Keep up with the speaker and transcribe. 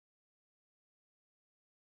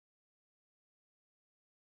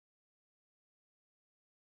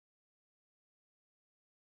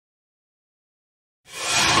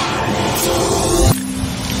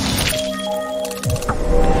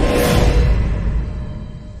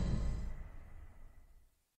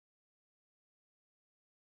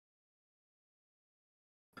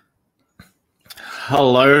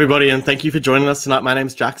Hello, everybody, and thank you for joining us tonight. My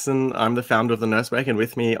name's Jackson. I'm the founder of the Nurse Break, and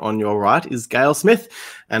with me on your right is Gail Smith,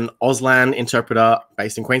 an Auslan interpreter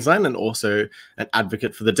based in Queensland and also an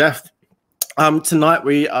advocate for the deaf. Tonight,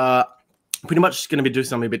 we are pretty much going to be doing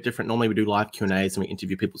something a bit different. Normally, we do live Q&As and we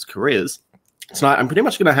interview people's careers. Tonight, I'm pretty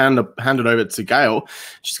much going to hand it over to Gail.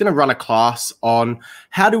 She's going to run a class on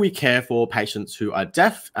how do we care for patients who are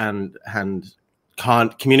deaf and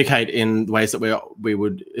can't communicate in ways that we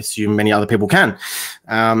would assume many other people can.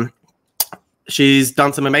 She's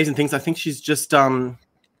done some amazing things. I think she's just had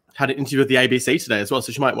an interview with the ABC today as well,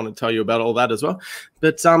 so she might want to tell you about all that as well.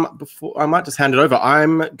 But before, I might just hand it over.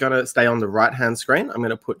 I'm going to stay on the right-hand screen. I'm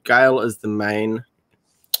going to put Gail as the main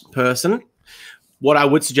person. What I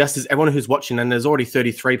would suggest is everyone who's watching, and there's already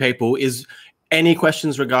 33 people, is any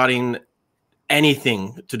questions regarding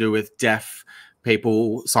anything to do with deaf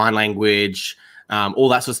people, sign language, all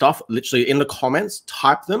that sort of stuff, literally in the comments,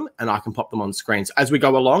 type them and I can pop them on screen. So as we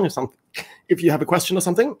go along, if you have a question or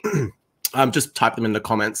something, just type them in the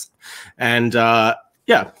comments. And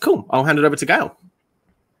yeah, cool. I'll hand it over to Gail.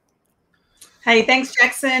 Hey, thanks,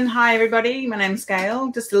 Jackson. Hi, everybody. My name's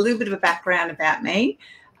Gail. Just a little bit of a background about me.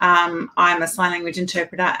 I'm a sign language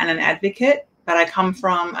interpreter and an advocate, but I come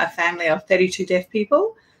from a family of 32 deaf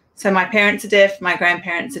people. So my parents are deaf, my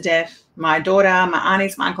grandparents are deaf, my daughter, my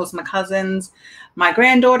aunties, my uncles, my cousins, my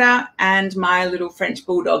granddaughter, and my little French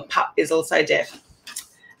bulldog pup is also deaf.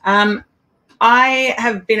 I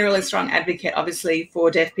have been a really strong advocate, obviously,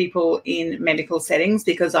 for deaf people in medical settings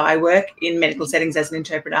because I work in medical settings as an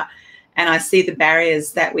interpreter and I see the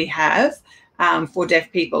barriers that we have for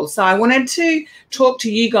deaf people. So I wanted to talk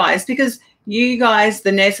to you guys because you guys,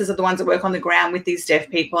 the nurses, are the ones that work on the ground with these deaf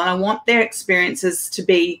people, and I want their experiences to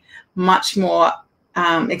be much more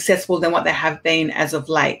accessible than what they have been as of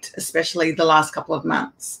late, especially the last couple of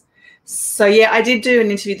months. So yeah, I did do an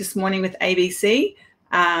interview this morning with ABC,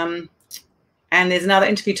 and there's another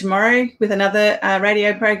interview tomorrow with another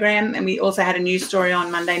radio program, and we also had a news story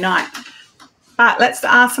on Monday night. But let's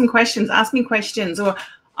ask some questions. Ask me questions, or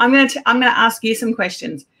I'm going to ask you some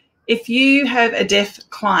questions. If you have a deaf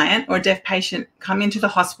client or a deaf patient come into the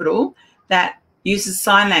hospital that uses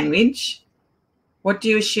sign language, what do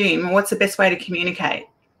you assume? What's the best way to communicate?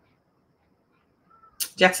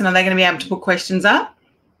 Jackson, are they going to be able to put questions up?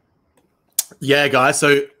 Yeah, guys.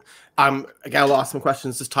 So Gail will ask some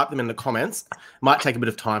questions. Just type them in the comments. Might take a bit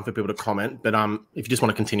of time for people to comment, but if you just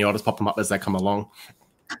want to continue, I'll just pop them up as they come along.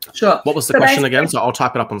 Sure. What was the question again? So I'll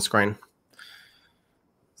type it up on screen.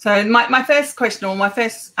 So my first question, or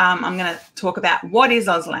I'm going to talk about what is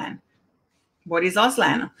Auslan. What is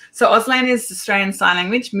Auslan? So Auslan is Australian Sign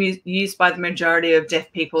Language used by the majority of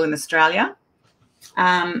deaf people in Australia.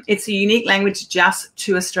 It's a unique language just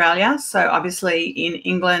to Australia. So obviously in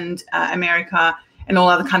England, America, and all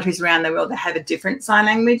other countries around the world, they have a different sign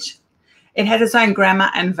language. It has its own grammar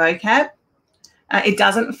and vocab. It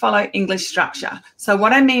doesn't follow English structure. So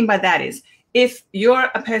what I mean by that is, if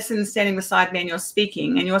you're a person standing beside me and you're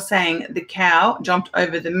speaking and you're saying the cow jumped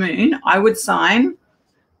over the moon, I would sign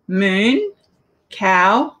moon,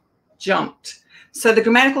 cow, jumped. So the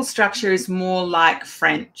grammatical structure is more like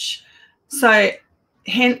French. So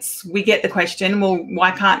hence we get the question, well,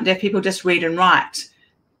 why can't deaf people just read and write?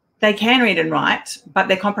 They can read and write, but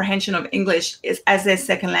their comprehension of English as their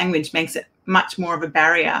second language makes it much more of a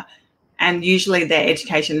barrier. And usually their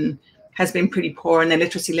education has been pretty poor and their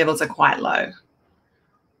literacy levels are quite low.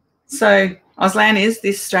 So Auslan is the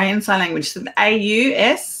Australian Sign Language. So the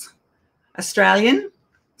AUS, Australian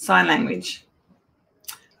Sign Language.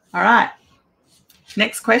 All right.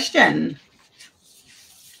 Next question.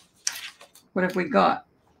 What have we got?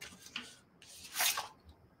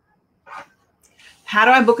 How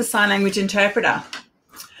do I book a sign language interpreter?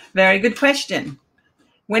 Very good question.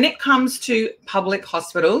 When it comes to public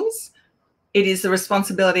hospitals, it is the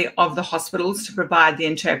responsibility of the hospitals to provide the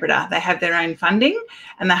interpreter. They have their own funding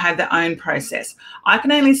and they have their own process. I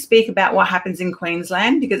can only speak about what happens in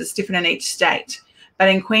Queensland because it's different in each state. But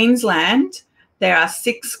in Queensland, there are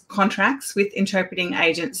 6 contracts with interpreting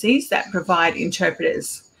agencies that provide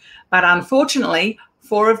interpreters. But unfortunately,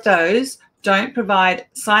 4 of those don't provide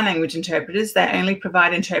sign language interpreters. They only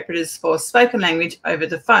provide interpreters for spoken language over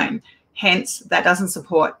the phone. Hence, that doesn't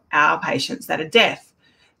support our patients that are deaf.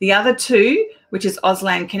 The other 2, which is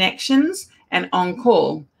Auslan Connections and On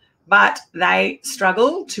Call, but they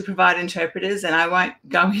struggle to provide interpreters, and I won't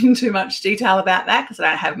go into much detail about that because I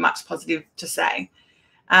don't have much positive to say.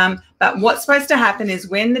 But what's supposed to happen is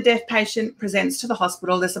when the deaf patient presents to the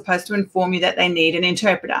hospital, they're supposed to inform you that they need an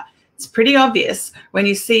interpreter. It's pretty obvious when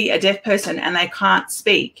you see a deaf person and they can't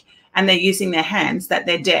speak and they're using their hands that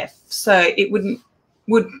they're deaf. So it wouldn't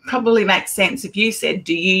would probably make sense if you said,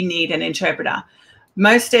 do you need an interpreter?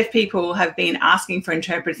 Most deaf people have been asking for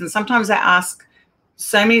interpreters, and sometimes they ask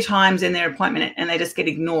so many times in their appointment and they just get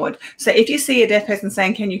ignored. So if you see a deaf person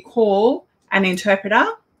saying, can you call an interpreter?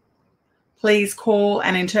 Please call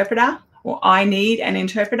an interpreter, or I need an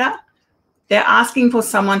interpreter. They're asking for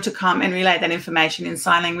someone to come and relay that information in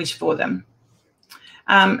sign language for them.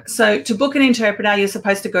 So to book an interpreter, you're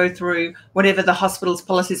supposed to go through whatever the hospital's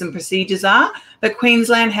policies and procedures are. But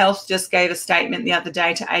Queensland Health just gave a statement the other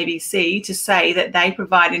day to ABC to say that they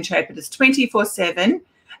provide interpreters 24/7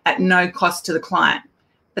 at no cost to the client.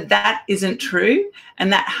 But that isn't true,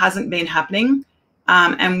 and that hasn't been happening.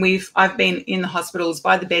 And I've been in the hospitals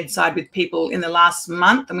by the bedside with people in the last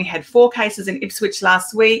month, and we had 4 cases in Ipswich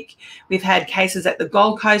last week. We've had cases at the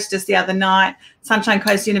Gold Coast just the other night, Sunshine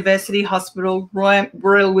Coast University Hospital,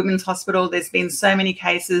 Royal Women's Hospital. There's been so many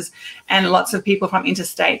cases, and lots of people from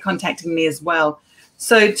interstate contacting me as well.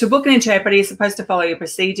 So to book an interpreter, you're supposed to follow your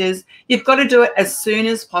procedures. You've got to do it as soon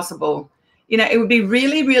as possible. You know, it would be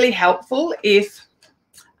really, really helpful if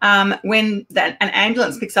when an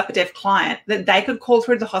ambulance picks up a deaf client, that they could call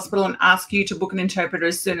through the hospital and ask you to book an interpreter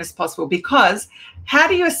as soon as possible. Because how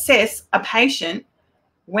do you assess a patient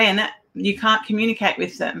when you can't communicate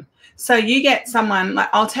with them? So you get someone, like,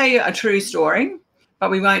 I'll tell you a true story, but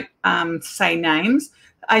we won't say names.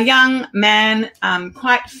 A young man,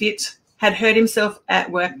 quite fit, had hurt himself at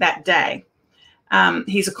work that day.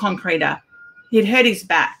 He's a concreter. He'd hurt his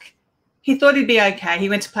back. He thought he'd be okay. He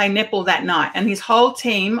went to play netball that night, and his whole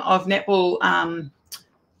team of netball,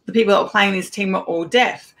 the people that were playing his team were all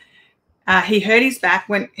deaf. He hurt his back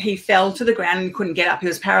when he fell to the ground and couldn't get up. He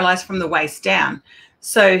was paralyzed from the waist down.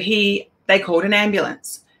 So they called an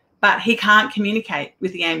ambulance, but he can't communicate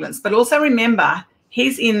with the ambulance. But also remember,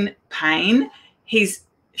 he's in pain. He's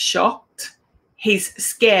shocked. He's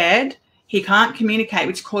scared. He can't communicate,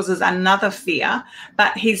 which causes another fear.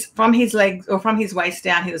 But from his legs or from his waist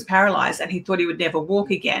down, he was paralyzed, and he thought he would never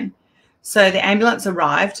walk again. So the ambulance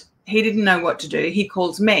arrived. He didn't know what to do. He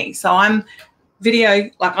calls me. So I'm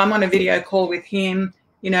on a video call with him,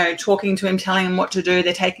 you know, talking to him, telling him what to do.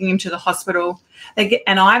 They're taking him to the hospital.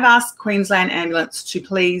 And I've asked Queensland Ambulance to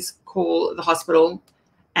please call the hospital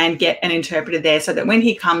and get an interpreter there so that when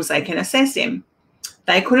he comes, they can assess him.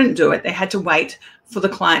 They couldn't do it. They had to wait for the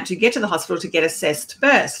client to get to the hospital to get assessed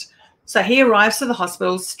first. So he arrives to the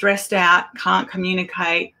hospital stressed out, can't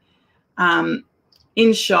communicate,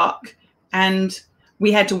 in shock, and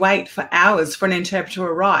we had to wait for hours for an interpreter to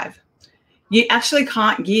arrive. You actually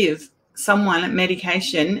can't give someone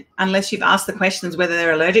medication unless you've asked the questions whether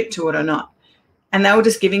they're allergic to it or not. And they were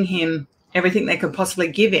just giving him everything they could possibly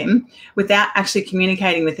give him without actually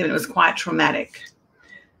communicating with him. It was quite traumatic.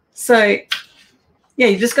 So yeah,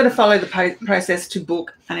 you just got to follow the process to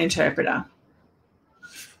book an interpreter.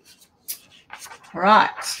 All right.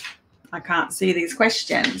 I can't see these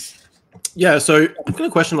questions. Yeah, so I've got a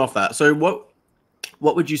question off that. So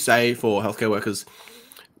what would you say for healthcare workers?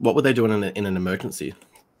 What would they do in an emergency?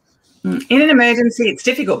 In an emergency, it's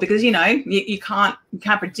difficult because, you know, you can't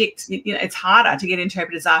predict. You know, it's harder to get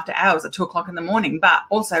interpreters after hours at 2 o'clock in the morning. But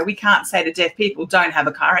also, we can't say to deaf people, don't have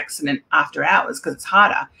a car accident after hours, because it's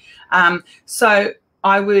harder. So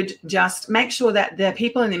I would just make sure that the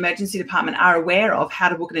people in the emergency department are aware of how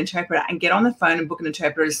to book an interpreter and get on the phone and book an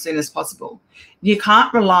interpreter as soon as possible. You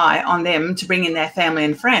can't rely on them to bring in their family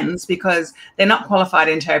and friends because they're not qualified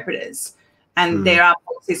interpreters, and there are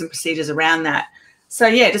policies and procedures around that. So,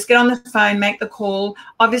 yeah, just get on the phone, make the call.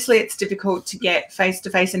 Obviously, it's difficult to get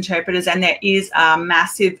face-to-face interpreters, and there is a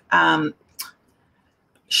massive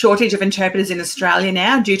shortage of interpreters in Australia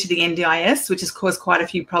now due to the NDIS, which has caused quite a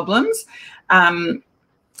few problems.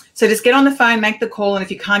 So just get on the phone, make the call, and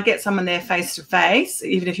if you can't get someone there face-to-face,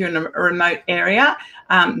 even if you're in a remote area,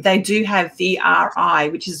 they do have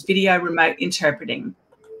VRI, which is video remote interpreting.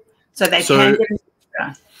 So they can get an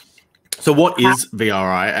interpreter. So what is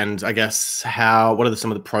VRI, and I guess what are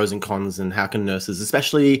some of the pros and cons, and how can nurses,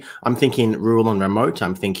 especially I'm thinking rural and remote,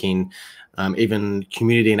 I'm thinking even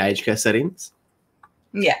community and aged care settings?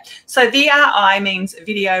 Yeah, so VRI means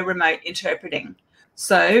video remote interpreting.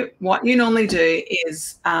 So what you normally do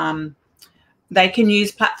is they can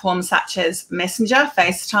use platforms such as Messenger,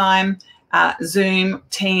 FaceTime, Zoom,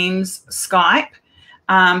 Teams, Skype.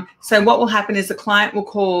 So what will happen is the client will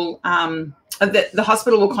call, the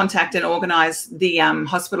hospital will contact and organise the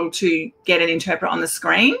hospital to get an interpreter on the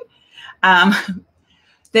screen.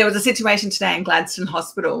 There was a situation today in Gladstone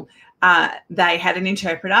Hospital. They had an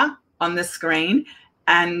interpreter on the screen,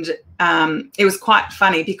 and it was quite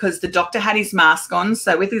funny because the doctor had his mask on.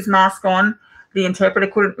 So with his mask on, the interpreter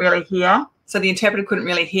couldn't really hear. So the interpreter couldn't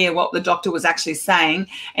really hear what the doctor was actually saying,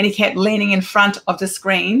 and he kept leaning in front of the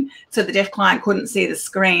screen so the deaf client couldn't see the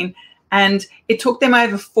screen. And it took them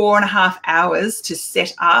over 4.5 hours to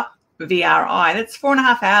set up VRI. That's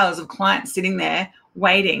 4.5 hours of clients sitting there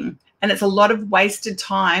waiting. And it's a lot of wasted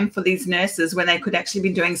time for these nurses when they could actually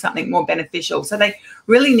be doing something more beneficial. So they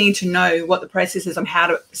really need to know what the process is and how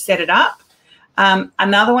to set it up.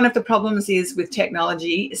 Another one of the problems is with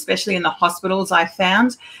technology, especially in the hospitals. I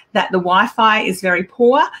found that the Wi-Fi is very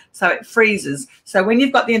poor, so it freezes. So when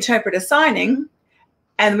you've got the interpreter signing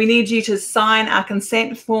and we need you to sign our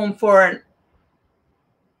consent form for an,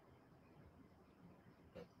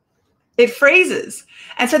 it freezes.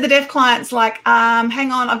 And so the deaf client's like,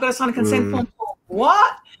 hang on, I've got to sign a consent form for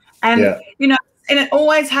what? And, you know, and it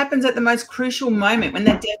always happens at the most crucial moment when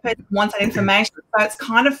the deaf person wants that information. So it's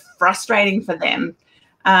kind of frustrating for them.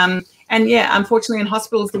 And yeah, unfortunately in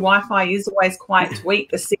hospitals, the Wi-Fi is always quite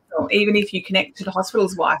weak, the signal, even if you connect to the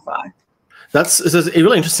hospital's Wi-Fi. That's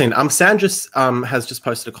really interesting. Sam has just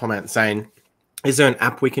posted a comment saying, is there an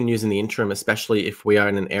app we can use in the interim, especially if we are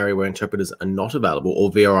in an area where interpreters are not available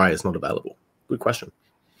or VRI is not available? Good question.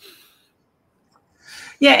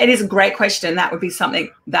 Yeah, it is a great question. That would be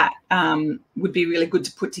something that would be really good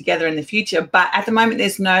to put together in the future. But at the moment,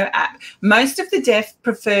 there's no app. Most of the deaf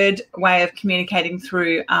preferred way of communicating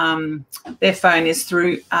through their phone is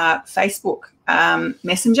through Facebook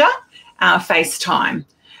Messenger, FaceTime.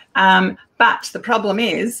 But the problem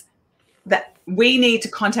is that we need to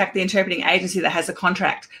contact the interpreting agency that has a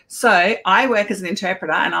contract. So I work as an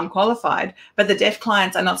interpreter and I'm qualified, but the deaf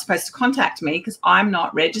clients are not supposed to contact me because I'm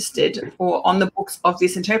not registered or on the books of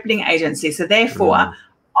this interpreting agency. So therefore,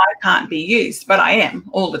 I can't be used, but I am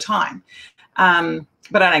all the time.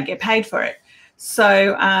 But I don't get paid for it.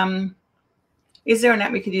 So is there an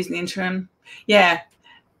app we could use in the interim? Yeah.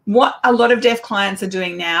 What a lot of deaf clients are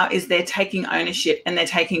doing now is they're taking ownership and they're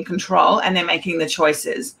taking control and they're making the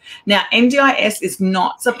choices. Now, NDIS is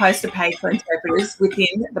not supposed to pay for interpreters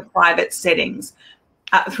within the private settings,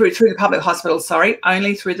 through the public hospital, sorry,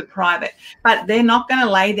 only through the private. But they're not going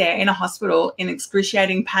to lay there in a hospital in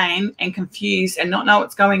excruciating pain and confused and not know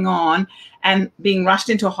what's going on and being rushed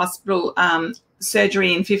into a hospital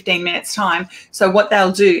surgery in 15 minutes time. So what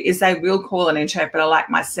they'll do is they will call an interpreter like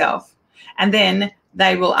myself, and then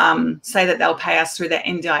they will say that they'll pay us through their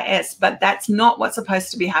NDIS, but that's not what's supposed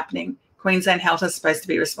to be happening. Queensland Health is supposed to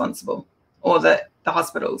be responsible, or the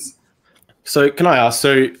hospitals. So can I ask,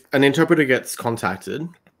 so an interpreter gets contacted,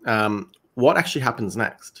 what actually happens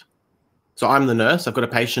next? So I'm the nurse, I've got a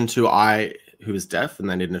patient who is deaf and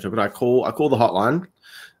they need an interpreter. I call the hotline,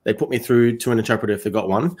 they put me through to an interpreter if they've got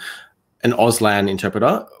one, an Auslan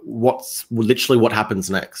interpreter. Literally what happens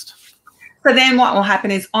next? So then what will happen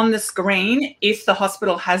is on the screen, if the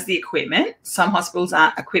hospital has the equipment, some hospitals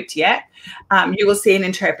aren't equipped yet, you will see an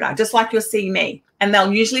interpreter, just like you'll see me. And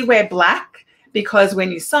they'll usually wear black because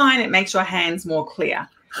when you sign, it makes your hands more clear.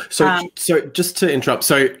 So just to interrupt,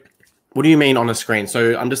 so what do you mean on a screen?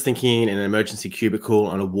 So I'm just thinking in an emergency cubicle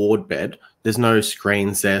on a ward bed, there's no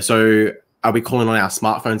screens there. So are we calling on our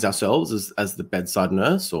smartphones ourselves as the bedside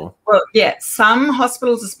nurse, or? Well, yeah, some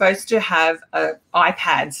hospitals are supposed to have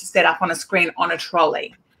iPads set up on a screen on a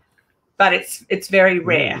trolley, but it's very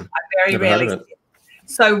rare. I very rarely see it.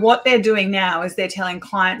 So what they're doing now is they're telling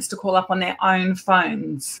clients to call up on their own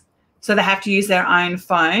phones. So they have to use their own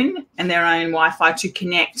phone and their own Wi-Fi to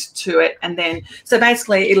connect to it. And then, so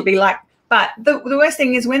basically it'll be like, but the worst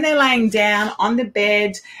thing is when they're laying down on the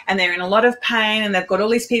bed and they're in a lot of pain and they've got all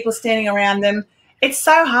these people standing around them, it's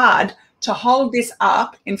so hard to hold this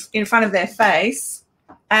up in front of their face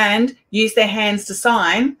and use their hands to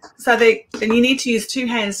sign. So then you need to use two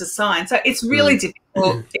hands to sign. So it's really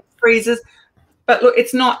difficult. It freezes. But look,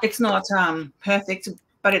 it's not perfect,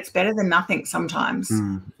 but it's better than nothing sometimes.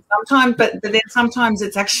 Sometimes, but then sometimes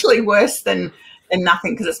it's actually worse than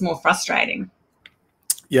nothing because it's more frustrating.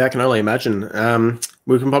 Yeah, I can only imagine.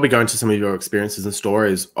 We can probably go into some of your experiences and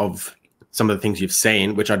stories of some of the things you've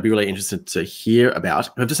seen, which I'd be really interested to hear about.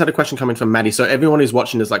 I've just had a question coming from Maddie. So everyone who's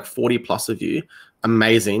watching, there's like 40 plus of you.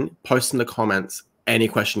 Amazing. Post in the comments any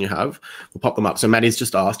question you have. We'll pop them up. So Maddie's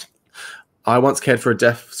just asked, I once cared for a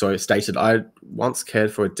deaf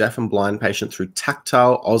and blind patient through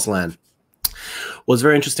tactile Auslan. Was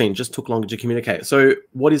very interesting. Just took longer to communicate. So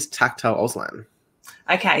what is tactile Auslan?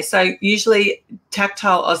 Okay, so usually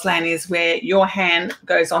tactile Auslan is where your hand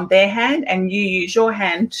goes on their hand and you use your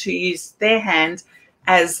hand to use their hand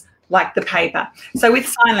as like the paper. So with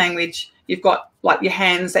sign language, you've got like your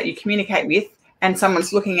hands that you communicate with and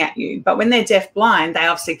someone's looking at you. But when they're deaf blind, they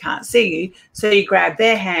obviously can't see you. So you grab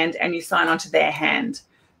their hand and you sign onto their hand.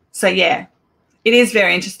 So yeah, It is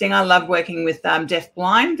very interesting. I love working with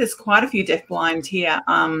deaf-blind. There's quite a few deaf-blind here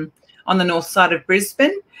on the north side of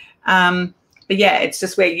Brisbane. But yeah, it's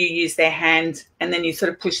just where you use their hand and then you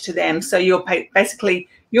sort of push to them. So you're basically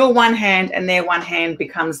your one hand and their one hand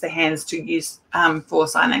becomes the hands to use for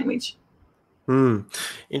sign language.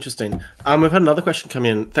 Interesting. We've had another question come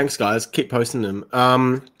in. Thanks, guys. Keep posting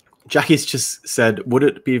them. Jackie's just said, would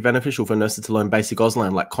it be beneficial for nurses to learn basic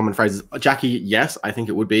Auslan, like common phrases? Jackie, yes, I think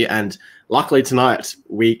it would be. And luckily tonight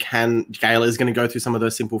Gail is going to go through some of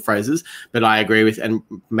those simple phrases, but I agree with, and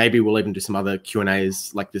maybe we'll even do some other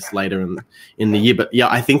Q&As like this later in the year. But yeah,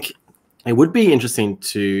 I think it would be interesting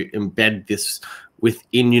to embed this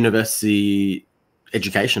within university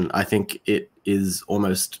education. I think it is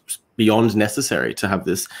almost beyond necessary to have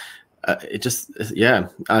this. Yeah,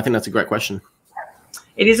 I think that's a great question.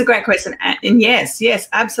 It is a great question. And yes,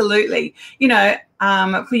 absolutely. You know,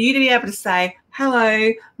 for you to be able to say,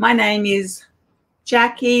 hello, my name is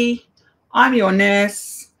Jackie. I'm your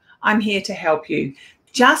nurse. I'm here to help you.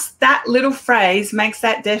 Just that little phrase makes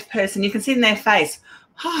that deaf person, you can see in their face,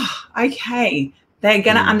 oh, okay, they're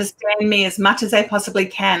going to understand me as much as they possibly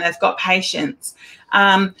can. They've got patience.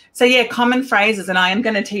 So, yeah, common phrases, and I am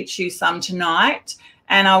going to teach you some tonight.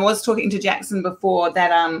 And I was talking to Jackson before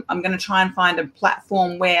that I'm going to try and find a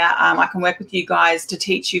platform where I can work with you guys to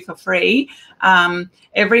teach you for free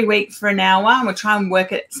every week for an hour. And we'll try and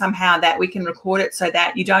work it somehow that we can record it so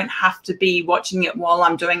that you don't have to be watching it while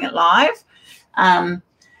I'm doing it live.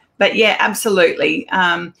 But, yeah, absolutely.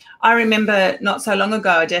 I remember not so long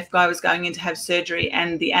ago a deaf guy was going in to have surgery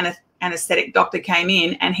and the anaesthetic doctor came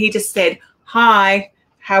in and he just said, hi,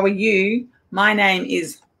 how are you? My name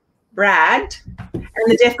is Brad. And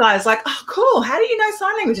the deaf guy is like, oh, cool. How do you know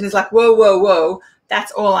sign language? And he's like, whoa, whoa, whoa.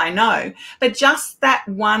 That's all I know. But just that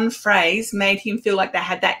one phrase made him feel like they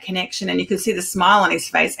had that connection and you could see the smile on his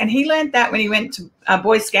face. And he learned that when he went to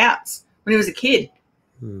Boy Scouts when he was a kid.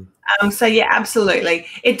 So, yeah, absolutely.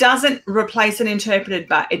 It doesn't replace an interpreter,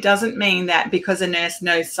 but it doesn't mean that because a nurse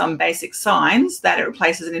knows some basic signs that it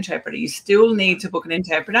replaces an interpreter. You still need to book an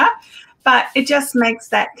interpreter. But it just makes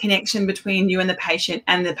that connection between you and the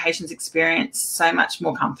patient's experience so much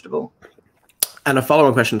more comfortable. And a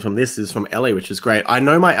follow-on question from this is from Ellie, which is great. I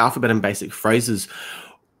know my alphabet and basic phrases,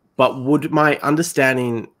 but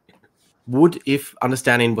if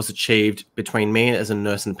understanding was achieved between me as a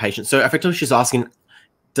nurse and patient? So effectively she's asking,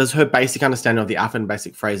 does her basic understanding of the alphabet and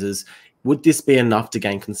basic phrases, would this be enough to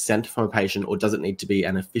gain consent from a patient or does it need to be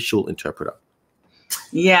an official interpreter?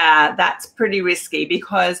 Yeah, that's pretty risky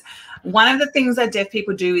because one of the things that deaf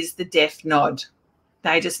people do is the deaf nod.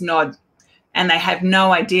 They just nod and they have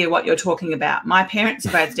no idea what you're talking about. My parents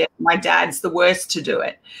are both deaf. My dad's the worst to do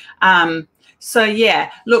it. So,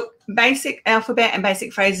 yeah, look, basic alphabet and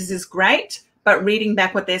basic phrases is great, but reading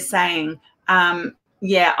back what they're saying,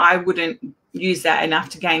 yeah, I wouldn't use that enough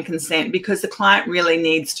to gain consent because the client really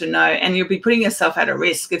needs to know and you'll be putting yourself at a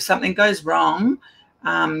risk. If something goes wrong,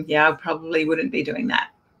 yeah, I probably wouldn't be doing that.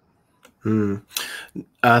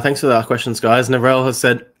 Thanks for the questions, guys. Narelle has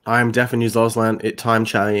said, I'm deaf and use Auslan. It time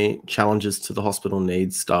challenges to the hospital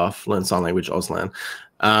needs staff learn sign language Auslan.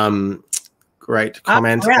 Great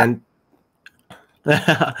comment.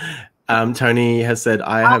 And Tony has said,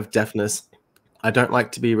 I have deafness. I don't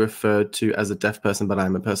like to be referred to as a deaf person, but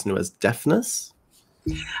I'm a person who has deafness.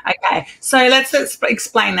 Okay, so let's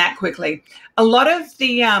explain that quickly. A lot of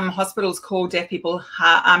the hospitals call deaf people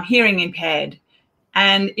hearing impaired.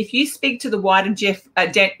 And if you speak to the wider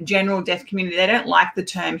general deaf community, they don't like the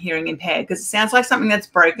term hearing impaired because it sounds like something that's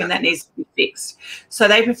broken that needs to be fixed. So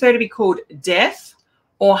they prefer to be called deaf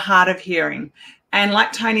or hard of hearing. And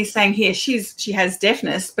like Tony's saying here, she has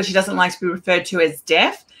deafness, but she doesn't like to be referred to as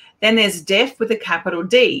deaf. Then there's deaf with a capital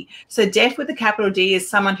D. So deaf with a capital D is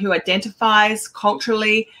someone who identifies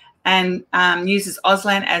culturally and uses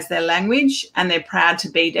Auslan as their language and they're proud to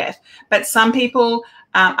be deaf. But some people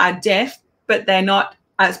are deaf, but they're not,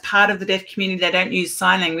 as part of the deaf community, they don't use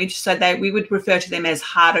sign language. So we would refer to them as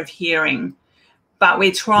hard of hearing. But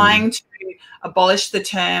we're trying to abolish the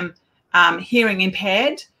term hearing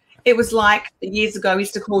impaired. It was like years ago, we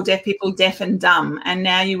used to call deaf people deaf and dumb, and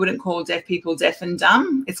now you wouldn't call deaf people deaf and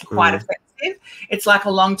dumb. It's quite offensive. It's like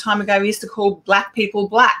a long time ago, we used to call black people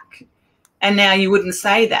black, and now you wouldn't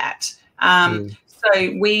say that.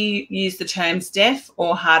 So we use the terms deaf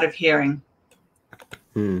or hard of hearing.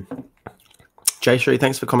 Jay Shree,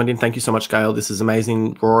 thanks for commenting. Thank you so much, Gail. This is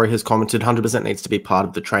amazing. Rory has commented, 100% needs to be part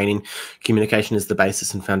of the training. Communication is the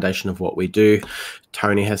basis and foundation of what we do.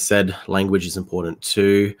 Tony has said language is important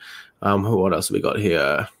too. What else have we got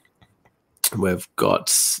here? We've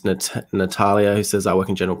got Natalia, who says, I work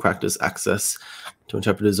in general practice. Access to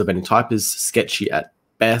interpreters of any type is sketchy at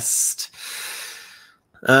best.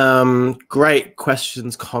 Great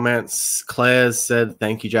questions, comments. Claire said,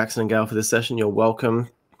 thank you, Jackson and Gail, for this session. You're welcome.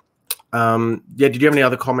 Yeah, did you have any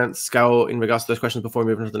other comments, Gail, in regards to those questions before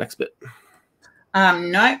we move on to the next bit?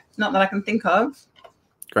 No, not that I can think of.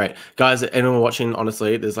 Great. Guys, anyone watching,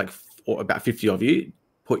 honestly, there's like about 50 of you.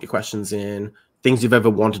 Put your questions in. Things you've ever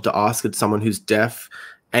wanted to ask at someone who's deaf,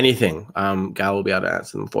 anything. Gail will be able to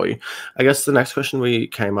answer them for you. I guess the next question we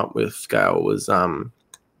came up with, Gail, was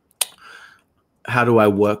how do I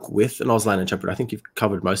work with an Auslan interpreter? I think you've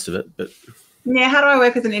covered most of it, but yeah, how do I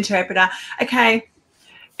work with an interpreter? Okay,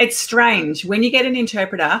 it's strange when you get an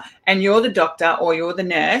interpreter and you're the doctor or you're the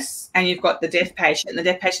nurse and you've got the deaf patient, and the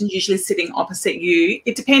deaf patient's usually sitting opposite you.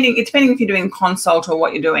 It's depending if you're doing consult or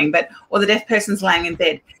what you're doing, or the deaf person's laying in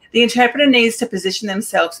bed. The interpreter needs to position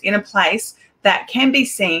themselves in a place that can be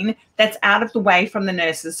seen, that's out of the way from the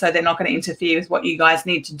nurses, so they're not going to interfere with what you guys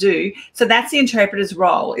need to do. So that's the interpreter's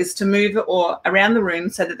role, is to move around the room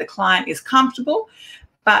so that the client is comfortable.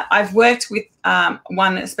 But I've worked with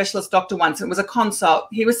one specialist doctor once. It was a consult.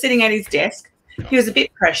 He was sitting at his desk. He was a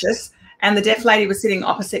bit precious, and the deaf lady was sitting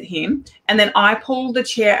opposite him. And then I pulled the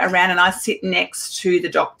chair around and I sit next to the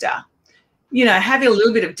doctor. You know, having a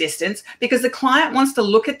little bit of distance, because the client wants to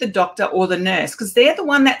look at the doctor or the nurse, because they're the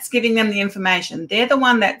one that's giving them the information. They're the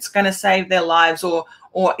one that's going to save their lives or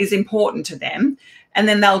is important to them. And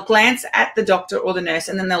then they'll glance at the doctor or the nurse,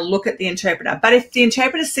 and then they'll look at the interpreter. But if the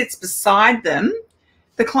interpreter sits beside them,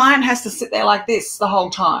 the client has to sit there like this the whole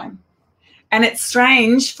time. And it's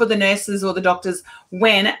strange for the nurses or the doctors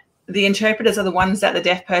when the interpreters are the ones that the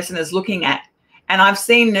deaf person is looking at. And I've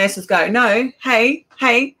seen nurses go, no, hey,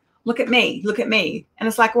 look at me, look at me. And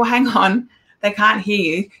it's like, well, hang on, they can't hear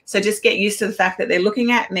you. So just get used to the fact that they're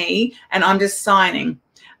looking at me and I'm just signing.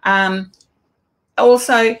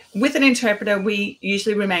 Also, with an interpreter, we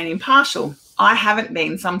usually remain impartial. I haven't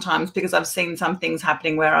been sometimes, because I've seen some things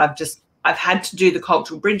happening where I've had to do the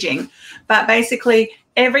cultural bridging. But basically,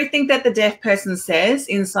 everything that the deaf person says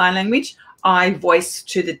in sign language, I voice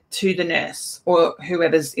to the nurse or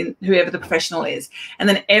whoever the professional is. And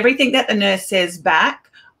then everything that the nurse says back,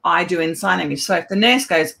 I do in sign language. So if the nurse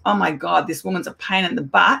goes, oh my God, this woman's a pain in the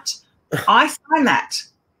butt, I sign that.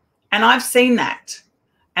 And I've seen that.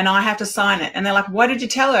 And I have to sign it. And they're like, what did you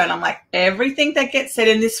tell her? And I'm like, everything that gets said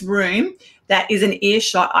in this room that is an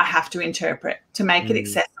earshot, I have to interpret to make it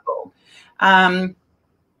accessible.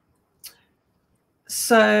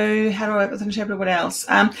 So how do I work with an interpreter? What else?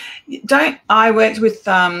 I worked with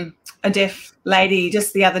a deaf lady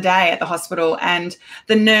just the other day at the hospital, and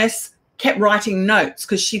the nurse kept writing notes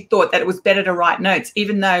because she thought that it was better to write notes,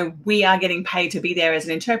 even though we are getting paid to be there as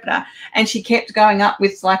an interpreter. And she kept going up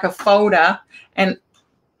with like a folder and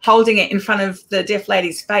holding it in front of the deaf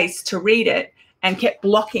lady's face to read it, and kept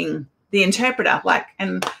blocking the interpreter.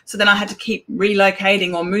 And so then I had to keep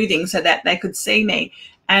relocating or moving so that they could see me.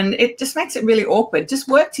 And it just makes it really awkward. Just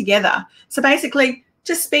work together. So basically,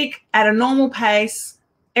 just speak at a normal pace.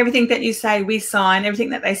 Everything that you say, we sign. Everything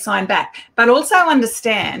that they sign back. But also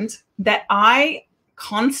understand that I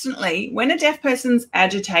constantly, when a deaf person's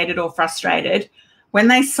agitated or frustrated, when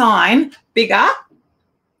they sign bigger,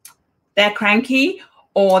 they're cranky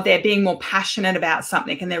or they're being more passionate about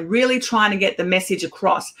something and they're really trying to get the message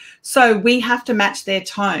across. So we have to match their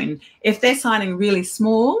tone. If they're signing really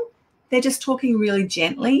small, they're just talking really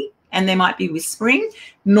gently and they might be whispering,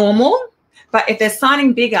 normal. But if they're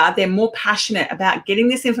signing bigger, they're more passionate about getting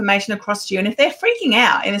this information across to you. And if they're freaking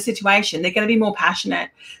out in a situation, they're going to be more passionate.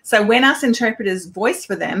 So when us interpreters voice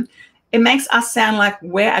for them, it makes us sound like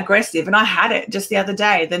we're aggressive. And I had it just the other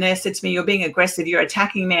day. The nurse said to me, you're being aggressive, you're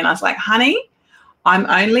attacking me. And I was like, honey, I'm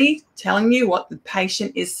only telling you what the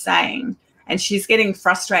patient is saying. And she's getting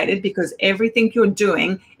frustrated because everything you're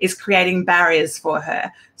doing is creating barriers for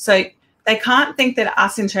her. So they can't think that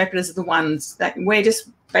us interpreters are the ones that we're just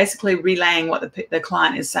basically relaying what the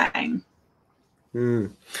client is saying.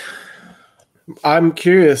 I'm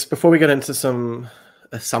curious, before we get into some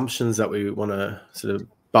assumptions that we want to sort of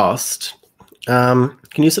bust, can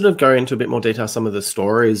you sort of go into a bit more detail some of the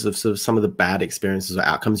stories of sort of some of the bad experiences or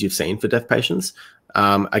outcomes you've seen for deaf patients?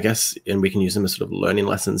 I guess, and we can use them as sort of learning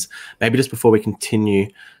lessons. Maybe just before we continue,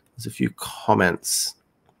 there's a few comments.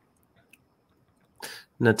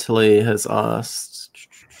 Natalie has asked,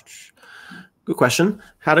 good question.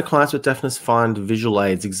 How do clients with deafness find visual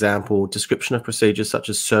aids? Example, description of procedures such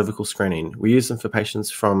as cervical screening. We use them for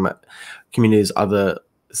patients from communities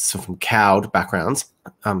from CALD backgrounds,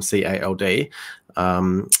 CALD.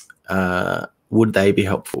 Would they be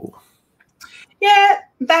helpful? Yeah,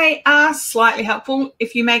 they are slightly helpful.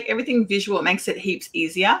 If you make everything visual, it makes it heaps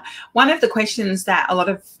easier. One of the questions that a lot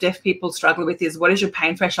of deaf people struggle with is, what is your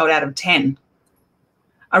pain threshold out of 10?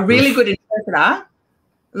 A really good interpreter,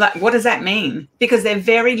 like, what does that mean? Because they're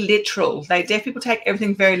very literal. Deaf people take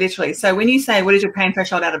everything very literally. So when you say, what is your pain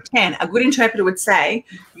threshold out of 10? A good interpreter would say,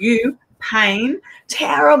 you, pain,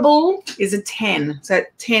 terrible is a 10. So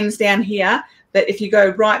 10's down here. But if you go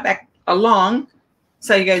right back along,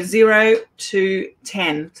 so you go 0 to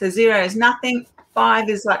 10. So 0 is nothing. 5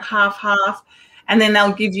 is like half. And then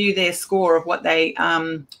they'll give you their score of what they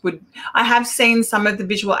would. I have seen some of the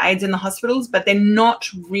visual aids in the hospitals, but they're not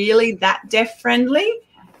really that deaf friendly.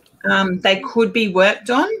 They could be worked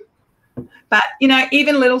on. But, you know,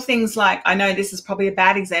 even little things like, I know this is probably a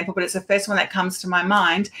bad example, but it's the first one that comes to my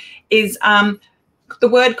mind, is the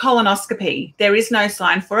word colonoscopy. There is no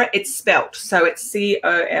sign for it. It's spelt. So it's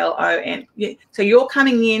COLON. So you're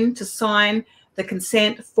coming in to sign the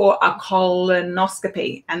consent for a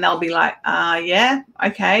colonoscopy. And they'll be like, yeah,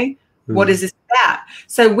 okay. What is this about?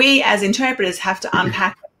 So we as interpreters have to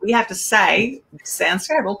unpack it. We have to say, this sounds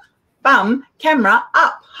terrible, bum, camera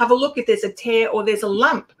up. Have a look if there's a tear or there's a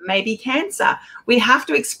lump, maybe cancer. We have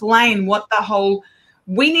to explain what the whole,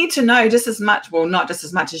 we need to know just as much, well, not just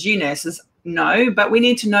as much as you nurses know, but we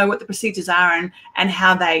need to know what the procedures are and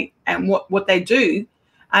how they, and what they do.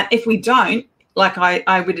 And if we don't, like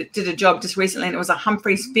I did a job just recently and it was a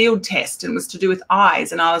Humphreys field test and it was to do with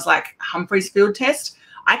eyes. And I was like, Humphreys field test?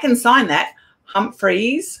 I can sign that.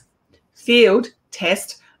 Humphreys field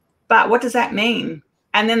test. But what does that mean?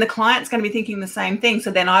 And then the client's going to be thinking the same thing. So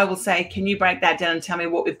then I will say, can you break that down and tell me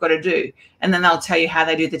what we've got to do? And then they'll tell you how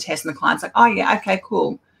they do the test. And the client's like, oh, yeah, okay,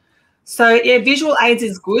 cool. So, yeah, visual aids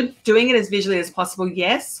is good. Doing it as visually as possible,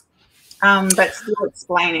 yes, but still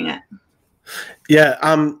explaining it. Yeah,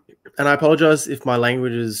 and I apologize if my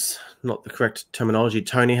language is not the correct terminology.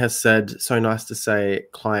 Tony has said, so nice to say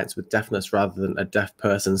clients with deafness rather than a deaf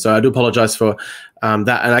person. So I do apologize for that.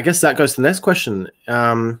 And I guess that goes to the next question.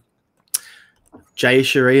 Jay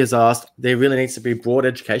Cherie has asked, there really needs to be broad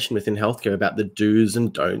education within healthcare about the do's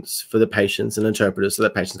and don'ts for the patients and interpreters so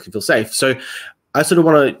that patients can feel safe. So I sort of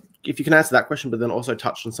want to, if you can answer that question, but then also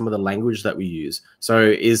touch on some of the language that we use. So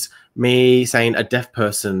is me saying a deaf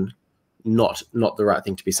person not the right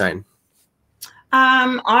thing to be saying?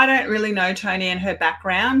 I don't really know Tony and her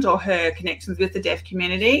background or her connections with the deaf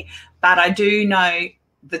community, but I do know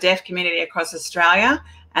the deaf community across Australia,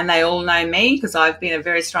 and they all know me because I've been a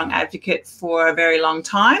very strong advocate for a very long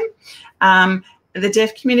time. The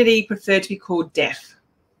deaf community prefer to be called deaf.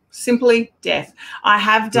 Simply deaf. I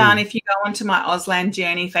have done, if you go onto my Auslan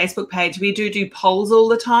Journey Facebook page, we do polls all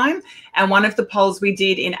the time. And one of the polls we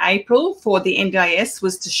did in April for the NDIS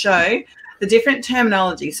was to show the different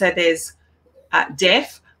terminology. So there's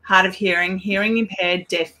deaf, hard of hearing, hearing impaired,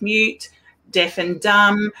 deaf mute, deaf and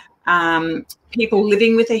dumb, people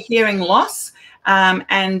living with a hearing loss.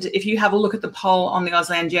 And if you have a look at the poll on the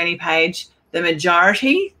Auslan Journey page, the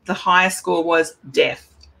majority, the highest score was deaf.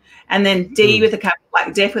 And then D with a capital,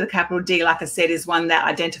 like deaf with a capital D, like I said, is one that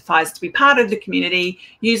identifies to be part of the community,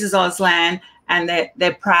 uses Auslan, and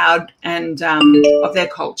they're proud and of their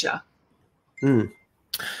culture.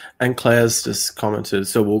 And Claire's just commented,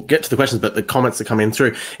 so we'll get to the questions, but the comments that come in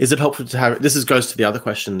through, is it helpful to have, goes to the other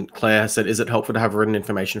question. Claire said, is it helpful to have written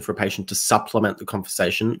information for a patient to supplement the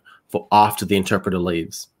conversation for after the interpreter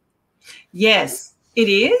leaves? Yes, it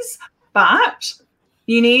is, but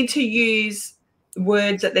you need to use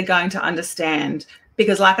words that they're going to understand,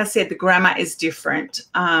 because like I said, the grammar is different.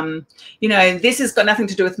 You know, this has got nothing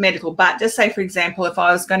to do with medical, but just say, for example, if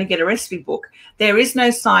I was going to get a recipe book, there is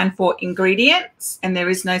no sign for ingredients and there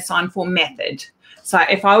is no sign for method. So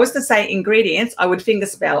if I was to say ingredients, I would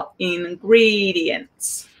fingerspell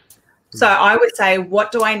ingredients. So I would say,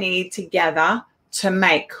 what do I need to gather to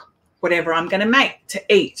make whatever I'm going to make,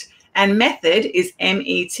 to eat? And method is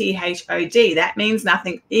METHOD. That means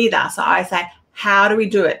nothing either. So I say, how do we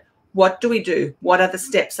do it? What do we do? What are the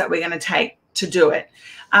steps that we're going to take to do it?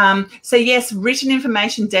 So yes, written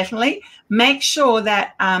information, definitely. Make sure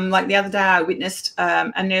that, like the other day I witnessed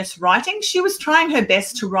a nurse writing. She was trying her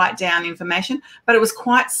best to write down information, but it was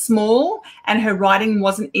quite small and her writing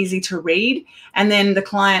wasn't easy to read. And then the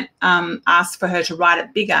client asked for her to write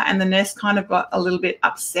it bigger, and the nurse kind of got a little bit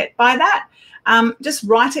upset by that. Just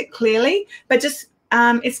write it clearly, but just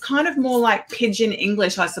it's kind of more like pidgin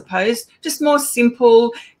English, I suppose, just more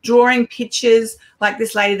simple, drawing pictures, like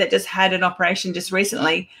this lady that just had an operation just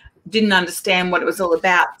recently didn't understand what it was all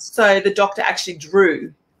about. So the doctor actually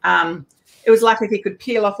drew. It was like if he could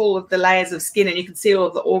peel off all of the layers of skin and you could see all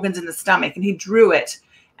of the organs in the stomach, and he drew it.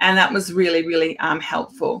 And that was really, really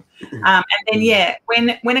helpful. And then, yeah,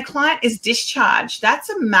 when a client is discharged, that's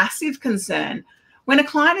a massive concern. When a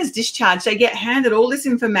client is discharged, they get handed all this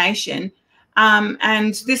information.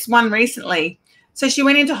 And this one recently, so she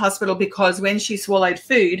went into hospital because when she swallowed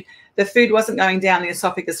food, the food wasn't going down the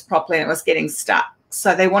esophagus properly and it was getting stuck.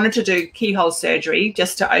 So they wanted to do keyhole surgery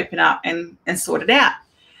just to open up and sort it out.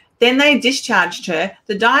 Then they discharged her.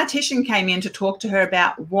 The dietitian came in to talk to her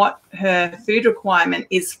about what her food requirement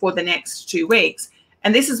is for the next 2 weeks.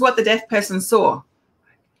 And this is what the deaf person saw.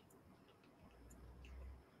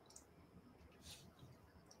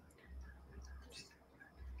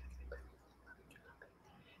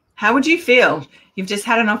 How would you feel? You've just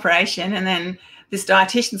had an operation and then this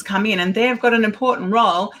dietitian's come in and they've got an important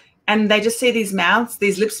role and they just see these mouths,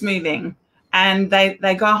 these lips moving, and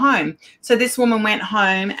they go home. So this woman went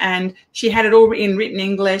home and she had it all in written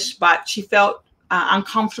English, but she felt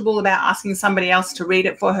uncomfortable about asking somebody else to read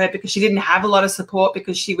it for her because she didn't have a lot of support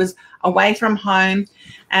because she was away from home.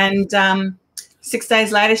 And 6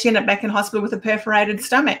 days later, she ended up back in hospital with a perforated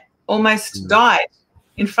stomach, almost died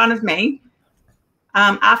in front of me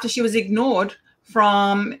after she was ignored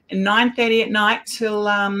from 9:30 at night till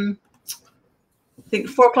I think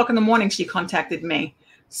 4 o'clock in the morning. She contacted me.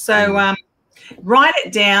 So write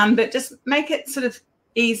it down, but just make it sort of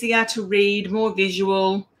easier to read, more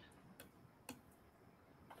visual.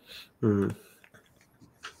 Claire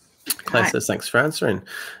says, thanks for answering.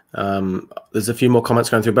 There's a few more comments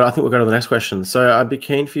going through, but I think we'll go to the next question. So I'd be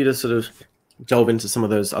keen for you to sort of delve into some of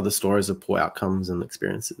those other stories of poor outcomes and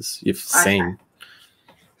experiences you've seen.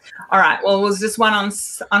 All right. Well, it was just one on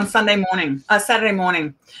Saturday morning. Saturday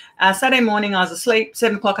morning, I was asleep.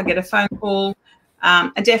 7 o'clock, I get a phone call.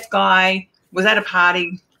 A deaf guy was at a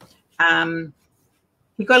party.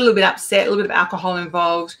 He got a little bit upset, a little bit of alcohol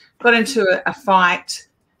involved, got into a fight.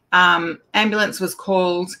 Ambulance was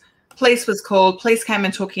called. Police was called. Police came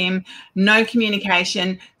and took him. No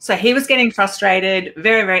communication. So he was getting frustrated,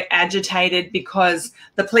 very, very agitated because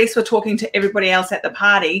the police were talking to everybody else at the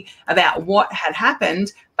party about what had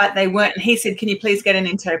happened, but they weren't. And he said, can you please get an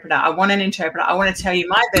interpreter? I want an interpreter. I want to tell you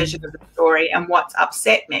my version of the story and what's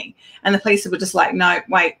upset me. And the police were just like, no,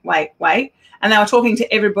 wait. And they were talking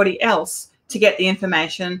to everybody else to get the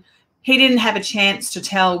information. He didn't have a chance to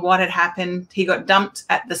tell what had happened. He got dumped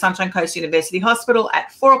at the Sunshine Coast University Hospital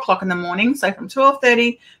at 4 o'clock in the morning. So from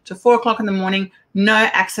 12:30 to 4 o'clock in the morning, no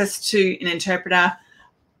access to an interpreter.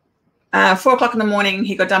 4 o'clock in the morning,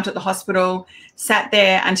 he got dumped at the hospital, sat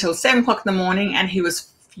there until 7 o'clock in the morning, and he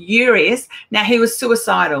was furious. Now, he was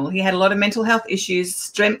suicidal. He had a lot of mental health issues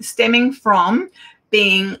stemming from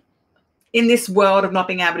being in this world of not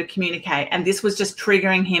being able to communicate. And this was just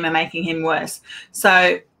triggering him and making him worse.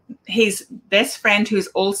 So his best friend, who's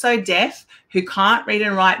also deaf, who can't read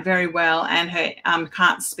and write very well and who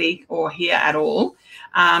can't speak or hear at all,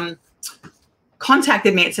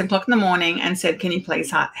 contacted me at 7 o'clock in the morning and said, can you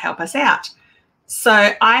please help us out?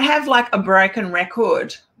 So I have like a broken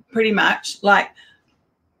record, pretty much. Like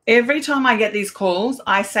every time I get these calls,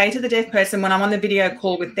 I say to the deaf person when I'm on the video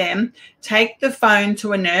call with them, take the phone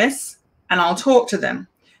to a nurse and I'll talk to them.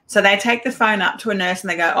 So they take the phone up to a nurse and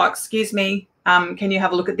they go, oh, excuse me, can you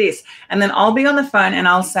have a look at this? And then I'll be on the phone and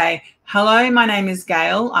I'll say, hello, my name is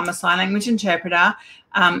Gail. I'm a sign language interpreter.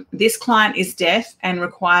 This client is deaf and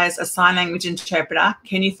requires a sign language interpreter.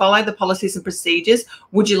 Can you follow the policies and procedures?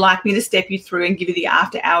 Would you like me to step you through and give you the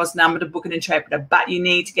after hours number to book an interpreter? But you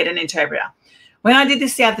need to get an interpreter. When I did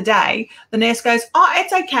this the other day, the nurse goes, oh,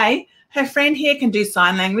 it's okay. Her friend here can do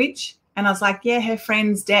sign language. And I was like, yeah, her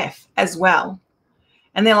friend's deaf as well.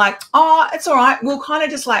 And they're like, oh, it's all right. We'll kind of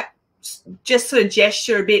just sort of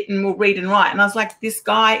gesture a bit and we'll read and write. And I was like, this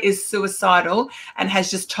guy is suicidal and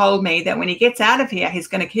has just told me that when he gets out of here, he's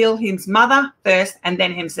going to kill his mother first and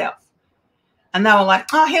then himself. And they were like,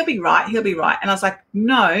 oh, he'll be right. He'll be right. And I was like,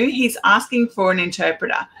 no, he's asking for an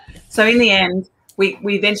interpreter. So in the end, we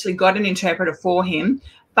eventually got an interpreter for him,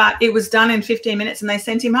 but it was done in 15 minutes and they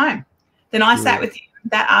sent him home. Then I sat with him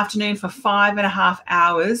that afternoon for 5.5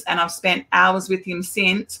 hours, and I've spent hours with him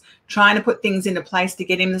since trying to put things into place to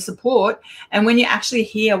get him the support. And when you actually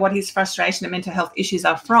hear what his frustration and mental health issues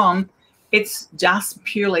are from, it's just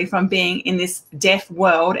purely from being in this deaf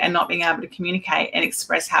world and not being able to communicate and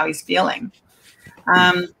express how he's feeling.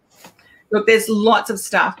 Look, there's lots of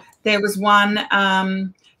stuff. There was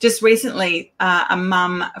one just recently, a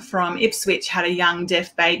mum from Ipswich had a young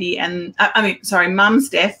deaf baby, and mum's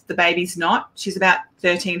deaf, the baby's not. She's about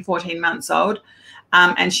 13, 14 months old,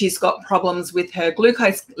 and she's got problems with her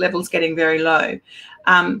glucose levels getting very low.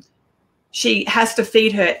 She has to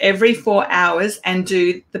feed her every 4 hours and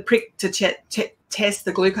do the prick to test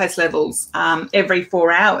the glucose levels every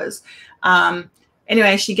 4 hours.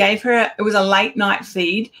 Anyway, she gave her, it was a late night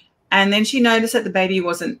feed, and then she noticed that the baby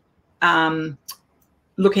wasn't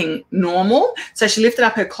looking normal. So she lifted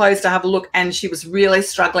up her clothes to have a look, and she was really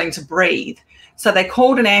struggling to breathe. So they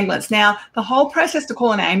called an ambulance. Now, the whole process to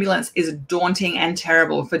call an ambulance is daunting and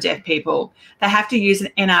terrible for deaf people. They have to use an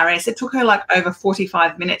NRS. It took her like over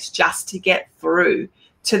 45 minutes just to get through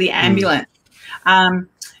to the ambulance.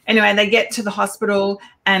 Anyway, they get to the hospital,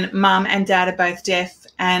 and mum and dad are both deaf,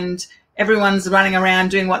 and everyone's running around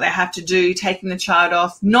doing what they have to do, taking the child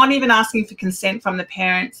off, not even asking for consent from the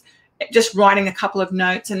parents, just writing a couple of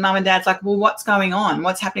notes. And mum and dad's like, well, what's going on?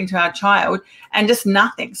 What's happening to our child? And just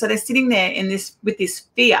nothing. So they're sitting there with this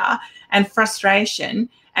fear and frustration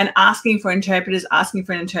and asking for interpreters,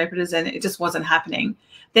 and it just wasn't happening.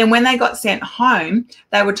 Then when they got sent home,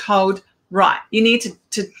 they were told, right, you need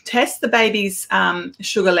to test the baby's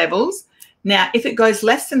sugar levels. Now, if it goes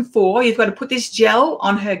less than 4, you've got to put this gel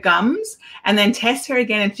on her gums and then test her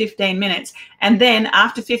again in 15 minutes. And then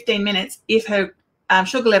after 15 minutes, if her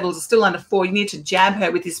sugar levels are still under 4, you need to jab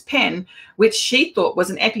her with this pen, which she thought was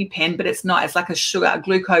an EpiPen, but it's not. It's like a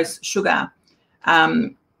glucose sugar, like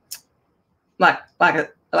an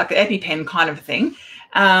EpiPen kind of a thing.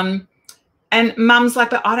 And mum's like,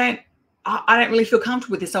 but I don't really feel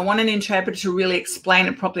comfortable with this. I want an interpreter to really explain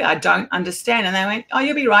it properly. I don't understand. And they went, oh,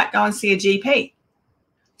 you'll be right. Go and see a GP.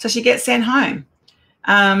 So she gets sent home.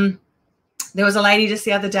 There was a lady just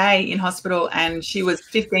the other day in hospital, and she was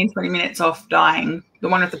 15, 20 minutes off dying, the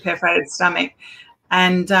one with the perforated stomach.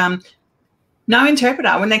 And no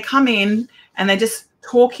interpreter. When they come in and they're just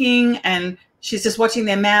talking and she's just watching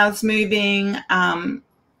their mouths moving,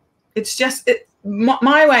 it's just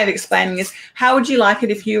my way of explaining is, how would you like it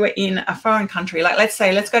if you were in a foreign country? Like,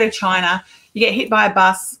 let's go to China, you get hit by a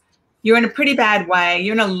bus, you're in a pretty bad way,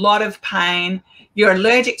 you're in a lot of pain, you're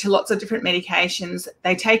allergic to lots of different medications,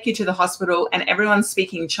 they take you to the hospital and everyone's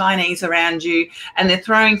speaking Chinese around you and they're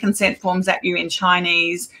throwing consent forms at you in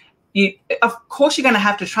Chinese. Of course you're going to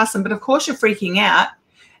have to trust them, but of course you're freaking out.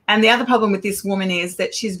 And the other problem with this woman is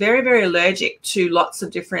that she's very, very allergic to lots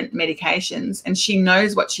of different medications, and she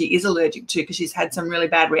knows what she is allergic to because she's had some really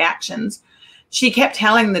bad reactions. She kept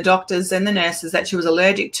telling the doctors and the nurses that she was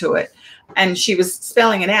allergic to it, and she was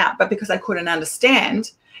spelling it out, but because they couldn't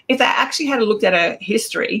understand, if they actually had looked at her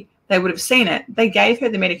history, they would have seen it. They gave her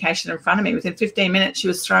the medication in front of me. Within 15 minutes, she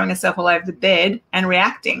was throwing herself all over the bed and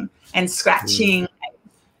reacting and scratching.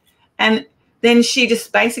 And then she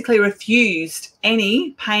just basically refused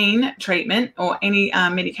any pain treatment or any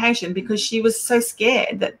medication because she was so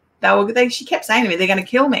scared that she kept saying to me, they're going to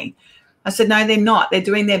kill me. I said, no, they're not. They're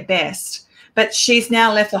doing their best. But she's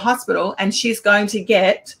now left the hospital and she's going to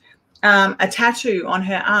get a tattoo on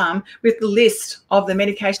her arm with the list of the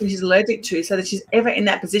medication she's allergic to, so that she's ever in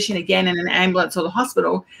that position again in an ambulance or the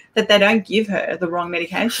hospital, that they don't give her the wrong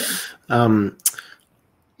medication.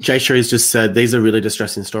 Jay Sherry's just said, these are really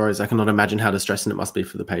distressing stories. I cannot imagine how distressing it must be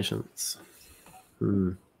for the patients.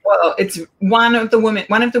 Well, it's one of the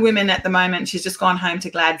women at the moment, she's just gone home to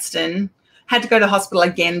Gladstone, had to go to hospital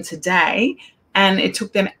again today, and it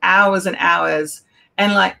took them hours and hours.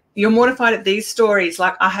 And like, you're mortified at these stories.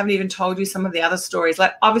 Like, I haven't even told you some of the other stories.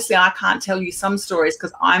 Like, obviously I can't tell you some stories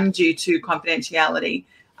because I'm due to confidentiality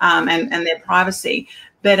and their privacy.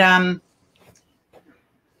 But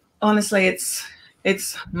honestly, it's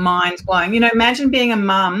mind blowing. You know, imagine being a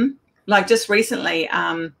mum. Like, just recently,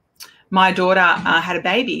 my daughter had a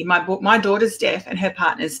baby. My daughter's deaf and her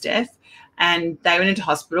partner's deaf, and they went into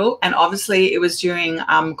hospital. And obviously it was during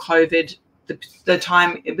COVID, the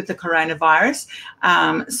time with the coronavirus.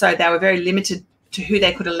 So they were very limited to who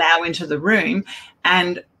they could allow into the room.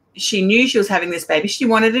 And she knew she was having this baby. She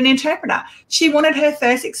wanted an interpreter. She wanted her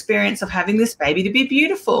first experience of having this baby to be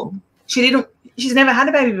beautiful. She's never had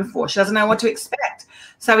a baby before. She doesn't know what to expect.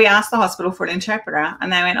 So we asked the hospital for an interpreter,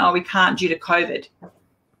 and they went, oh, we can't due to COVID.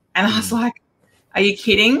 And I was like, are you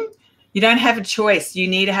kidding? You don't have a choice. You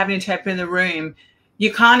need to have an interpreter in the room.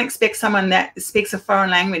 You can't expect someone that speaks a foreign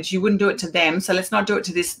language. You wouldn't do it to them. So let's not do it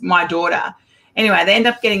to my daughter. Anyway, they end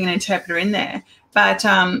up getting an interpreter in there. But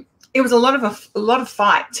it was a lot of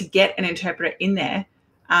fight to get an interpreter in there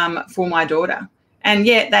for my daughter. And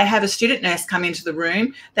yet they have a student nurse come into the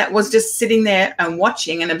room that was just sitting there and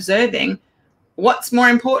watching and observing. What's more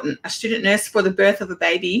important, a student nurse for the birth of a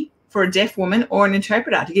baby for a deaf woman, or an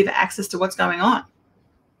interpreter to give her access to what's going on?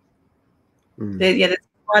 There's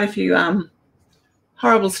quite a few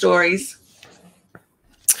horrible stories.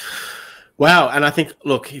 Wow. And I think,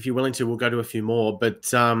 look, if you're willing to, we'll go to a few more.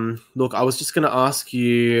 But look, I was just going to ask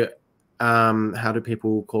you, how do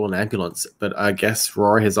people call an ambulance? But I guess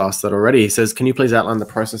Rory has asked that already. He says, can you please outline the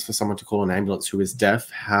process for someone to call an ambulance who is deaf?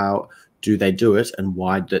 How do they do it? And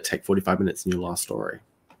why did it take 45 minutes in your last story?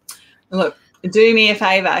 Look, do me a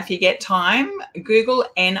favor. If you get time, Google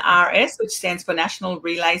NRS, which stands for National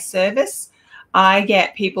Relay Service. I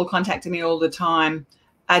get people contacting me all the time.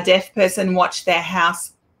 A deaf person watched their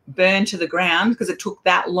house burn to the ground because it took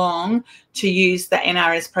that long to use the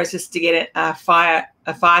NRS process to get a fire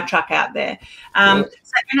truck out there. So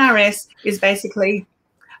NRS is basically,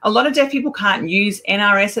 a lot of deaf people can't use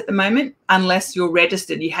NRS at the moment unless you're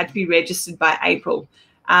registered. You had to be registered by April.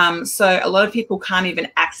 So a lot of people can't even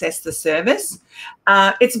access the service.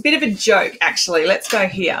 It's a bit of a joke, actually. Let's go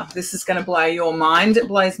here. This is going to blow your mind. It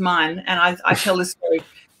blows mine. And I tell this story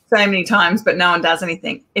so many times, but no one does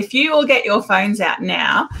anything. If you all get your phones out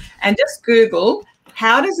now and just Google,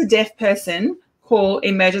 how does a deaf person call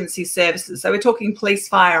emergency services? So we're talking police,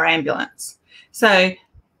 fire, ambulance. So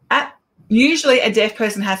usually a deaf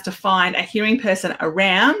person has to find a hearing person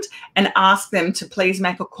around and ask them to please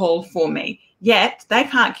make a call for me. Yet they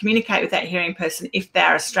can't communicate with that hearing person if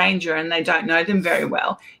they're a stranger and they don't know them very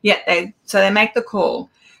well. So they make the call.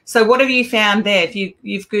 So what have you found there? If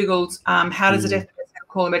you've Googled how does a deaf person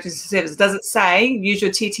call emergency services, does it say use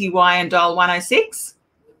your TTY and dial 106?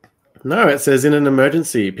 No, it says in an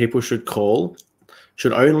emergency, people should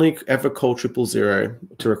only ever call 000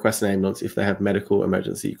 to request an ambulance if they have medical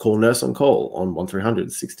emergency. Call nurse on call on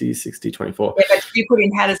 1300 60 60 24. Yeah, but you put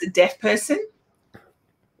in how does a deaf person?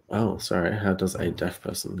 Oh, sorry. How does a deaf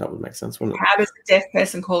person? That would make sense, wouldn't it? How does a deaf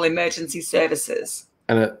person call emergency services?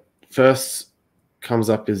 And it first comes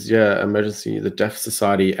up is, emergency, the Deaf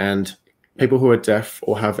Society, and people who are deaf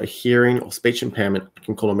or have a hearing or speech impairment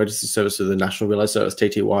can call emergency service to the National Relay Service,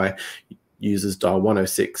 TTY, uses dial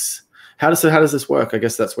 106. How does this work? I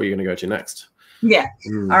guess that's where you're going to go to next. Yeah.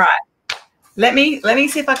 All right. Let me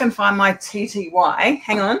see if I can find my TTY.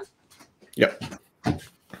 Hang on. Yep.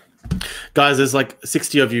 Guys, there's like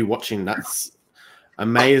 60 of you watching. That's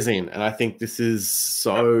amazing. And I think this is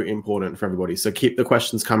so important for everybody. So keep the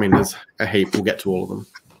questions coming. There's a heap. We'll get to all of them.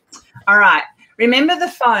 All right. Remember the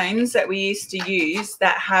phones that we used to use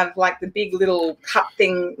that have like the big little cup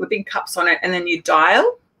thing, the big cups on it, and then you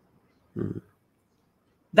dial?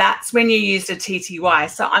 That's when you used a TTY.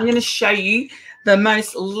 So I'm going to show you the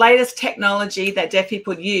most latest technology that deaf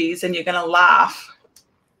people use, and you're going to laugh.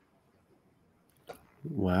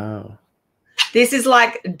 Wow. This is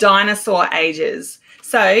like dinosaur ages.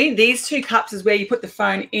 So these two cups is where you put the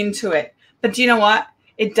phone into it. But do you know what?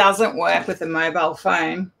 It doesn't work with a mobile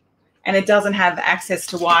phone, and it doesn't have access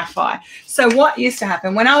to Wi-Fi. So what used to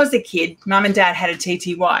happen when I was a kid, mum and dad had a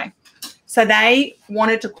TTY. So they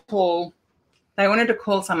wanted to call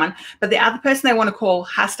someone, but the other person they want to call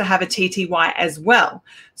has to have a TTY as well.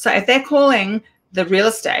 So if they're calling the real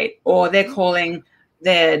estate or they're calling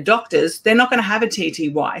their doctors, they're not going to have a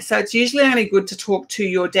TTY. So it's usually only good to talk to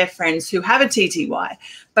your deaf friends who have a TTY.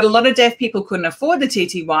 But a lot of deaf people couldn't afford the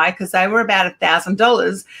TTY because they were about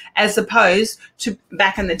 $1,000 as opposed to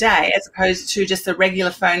back in the day, as opposed to just a regular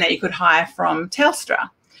phone that you could hire from Telstra.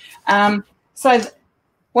 So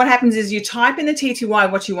what happens is you type in the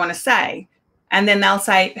TTY what you want to say, and then they'll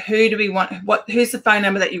say, who's the phone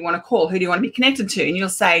number that you want to call? Who do you want to be connected to? And you'll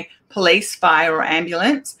say police, fire, or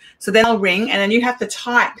ambulance. So then they'll ring, and then you have to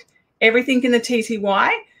type everything in the TTY,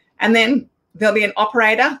 and then there'll be an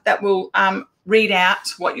operator that will read out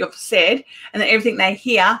what you've said, and then everything they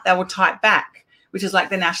hear, they will type back, which is like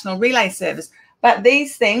the National Relay Service. But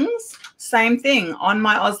these things, same thing. On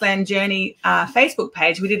my Auslan Journey Facebook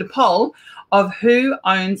page, we did a poll of who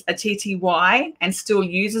owns a TTY and still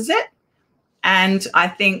uses it. And I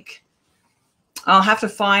think I'll have to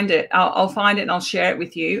find it. I'll find it and I'll share it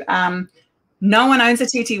with you. No one owns a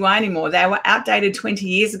TTY anymore. They were outdated 20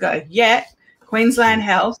 years ago. Yet Queensland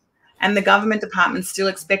Health and the government department's still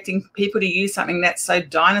expecting people to use something that's so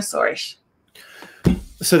dinosaurish.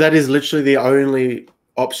 So that is literally the only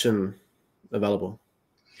option available.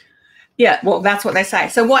 Yeah, well, that's what they say.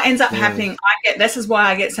 So what ends up happening, this is why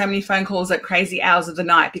I get so many phone calls at crazy hours of the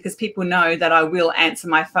night, because people know that I will answer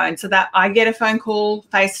my phone. So that I get a phone call,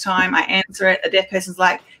 FaceTime, I answer it. A deaf person's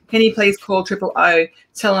like, can you please call 000,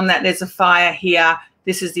 tell them that there's a fire here,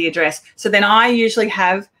 this is the address. So then I usually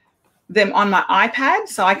have them on my iPad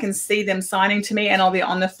so I can see them signing to me, and I'll be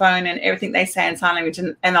on the phone and everything they say in sign language,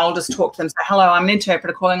 and I'll just talk to them. So, hello, I'm an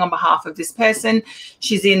interpreter calling on behalf of this person.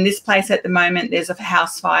 She's in this place at the moment. There's a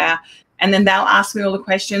house fire. And then they'll ask me all the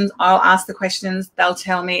questions. I'll ask the questions. They'll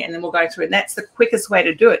tell me, and then we'll go through it. And that's the quickest way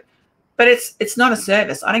to do it. But it's not a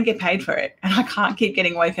service. I don't get paid for it. And I can't keep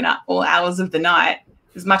getting woken up all hours of the night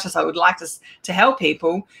as much as I would like to help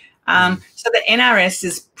people. So the NRS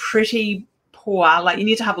is pretty poor. Like, you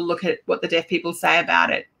need to have a look at what the deaf people say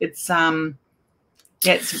about it. It's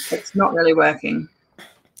it's not really working.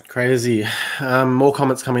 Crazy. More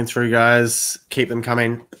comments coming through, guys. Keep them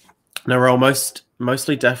coming. Narelle,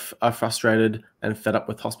 mostly deaf are frustrated and fed up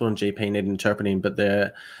with hospital and GP need interpreting, but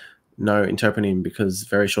they're no interpreting because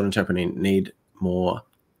very short interpreting need more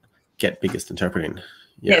get biggest interpreting.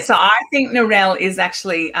 Yeah, so I think Narelle is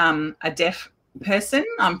actually a deaf person.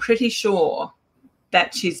 I'm pretty sure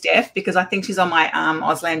that she's deaf because I think she's on my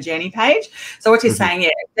Auslan journey page. So what she's saying,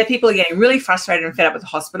 that people are getting really frustrated and fed up with the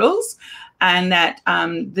hospitals, and that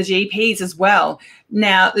the GPs as well.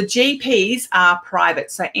 Now, the GPs are private,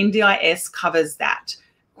 so NDIS covers that.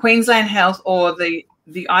 Queensland Health, or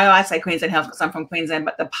I say Queensland Health because I'm from Queensland,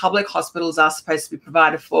 but the public hospitals are supposed to be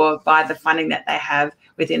provided for by the funding that they have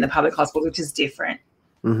within the public hospital, which is different.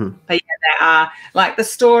 But yeah, they are like the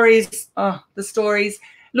stories. Oh, the stories.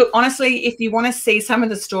 Look, honestly, if you want to see some of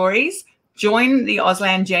the stories, join the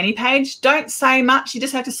Auslan journey page. Don't say much. You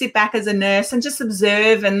just have to sit back as a nurse and just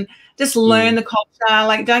observe and just learn the culture.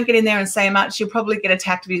 Like, don't get in there and say much. You'll probably get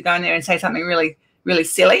attacked if you go in there and say something really, really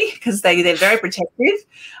silly because they're very protective.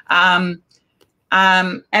 And,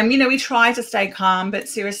 you know, we try to stay calm, but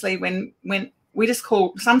seriously, when we just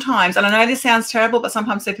call sometimes, and I know this sounds terrible, but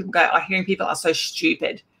sometimes people go, hearing people are so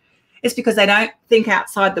stupid. It's because they don't think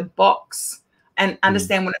outside the box and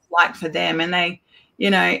understand what it's like for them. And they, you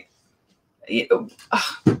know,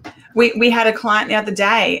 we had a client the other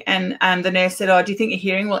day, and the nurse said, do you think your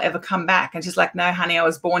hearing will ever come back? And she's like, no, honey, I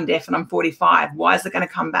was born deaf and I'm 45. Why is it going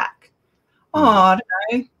to come back? I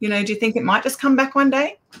don't know. You know, do you think it might just come back one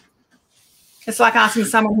day? It's like asking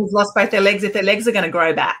someone who's lost both their legs if their legs are going to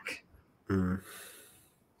grow back.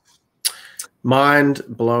 Mind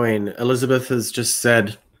blowing. Elizabeth has just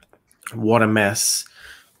said, what a mess.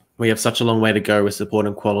 We have such a long way to go with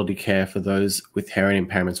supporting quality care for those with hearing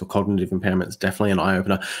impairments or cognitive impairments. Definitely an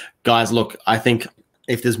eye-opener. Guys, look, I think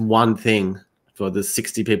if there's one thing for the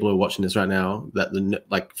 60 people who are watching this right now, that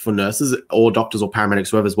like for nurses or doctors or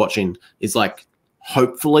paramedics, whoever's watching, is like,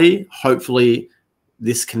 hopefully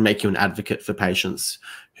this can make you an advocate for patients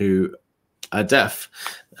who are deaf,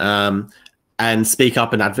 and speak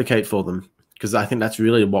up and advocate for them. Because I think that's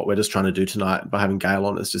really what we're just trying to do tonight by having Gail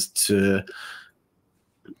on, is just to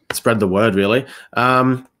spread the word, really.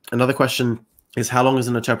 Another question is, how long is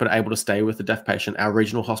an interpreter able to stay with a deaf patient? Our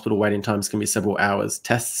regional hospital waiting times can be several hours.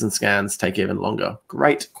 Tests and scans take even longer.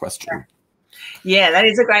 Great question. Yeah, that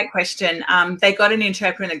is a great question. They got an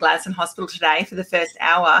interpreter in the Gladstone Hospital today for the first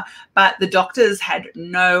hour, but the doctors had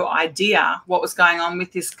no idea what was going on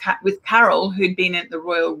with with Carol, who'd been at the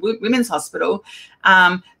Royal Women's Hospital.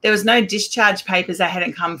 There was no discharge papers that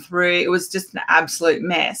hadn't come through. It was just an absolute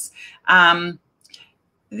mess.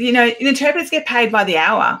 You know, interpreters get paid by the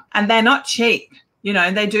hour, and they're not cheap. You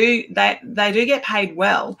know, they do get paid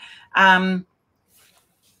well, so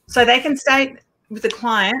they can stay with the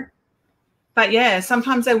client. But yeah,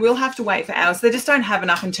 sometimes they will have to wait for hours. They just don't have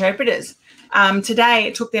enough interpreters. Today,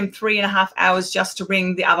 it took them 3.5 hours just to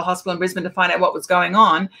ring the other hospital in Brisbane to find out what was going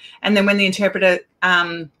on. And then when the interpreters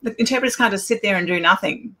can't just sit there and do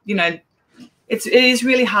nothing. You know, it is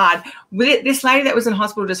really hard. With this lady that was in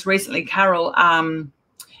hospital just recently, Carol,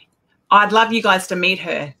 I'd love you guys to meet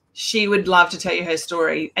her. She would love to tell you her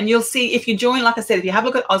story. And you'll see, if you join, like I said, if you have a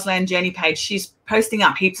look at Auslan Journey page, she's posting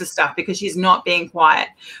up heaps of stuff because she's not being quiet.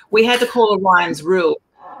 We had to call Orion's rule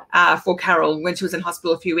for Carol when she was in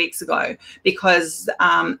hospital a few weeks ago because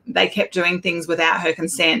they kept doing things without her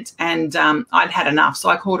consent, and I'd had enough. So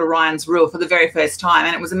I called Orion's rule for the very first time,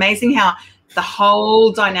 and it was amazing how the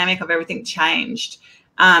whole dynamic of everything changed.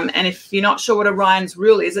 And if you're not sure what Orion's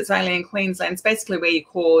rule is, it's only in Queensland. It's basically where you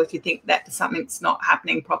call if you think that something's not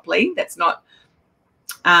happening properly. That's not.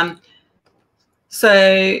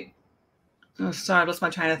 Sorry, I lost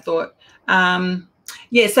my train of thought.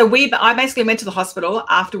 Yeah, so I basically went to the hospital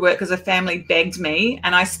after work because a family begged me,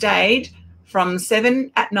 and I stayed from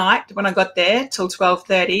 7 at night when I got there till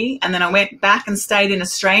 12:30, and then I went back and stayed in a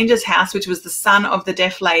stranger's house, which was the son of the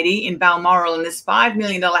deaf lady in Balmoral, in this $5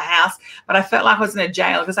 million house. But I felt like I was in a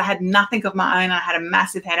jail because I had nothing of my own. I had a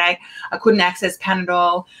massive headache. I couldn't access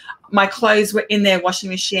Panadol. My clothes were in their washing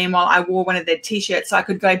machine while I wore one of their T-shirts so I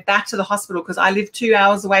could go back to the hospital because I lived 2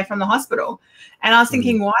 hours away from the hospital. And I was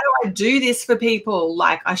thinking, why do I do this for people?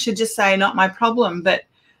 Like, I should just say, not my problem, but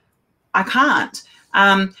I can't.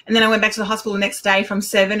 And then I went back to the hospital the next day from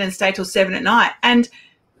 7 and stayed till 7 at night. And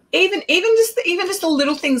even just the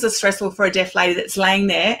little things are stressful for a deaf lady that's laying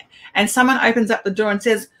there, and someone opens up the door and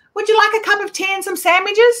says, "Would you like a cup of tea and some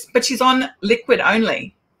sandwiches?" But she's on liquid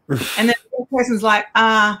only. And then the person's like,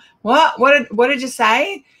 what did you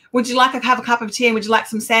say? would you like to have a cup of tea and would you like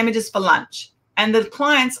some sandwiches for lunch? And the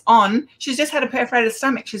client's she's just had a perforated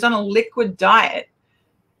stomach. She's on a liquid diet.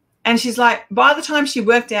 And she's like, by the time she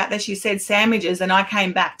worked out that she said sandwiches and I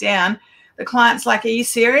came back down, the client's like, are you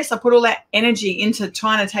serious? I put all that energy into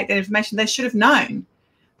trying to take that information. They should have known.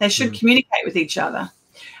 They should communicate with each other.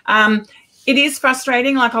 It is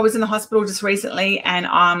frustrating. Like, I was in the hospital just recently and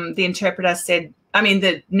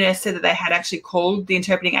the nurse said that they had actually called the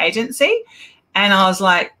interpreting agency. And I was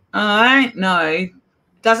like, I don't know,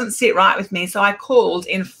 doesn't sit right with me. So I called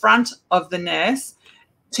in front of the nurse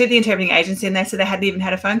to the interpreting agency and they said they hadn't even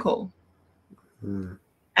had a phone call.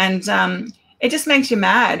 And it just makes you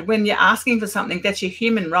mad when you're asking for something that's your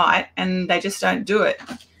human right and they just don't do it.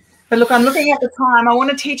 But look, I'm looking at the time. I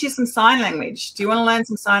want to teach you some sign language. Do you want to learn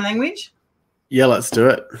some sign language? Yeah, let's do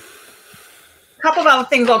it. A couple of other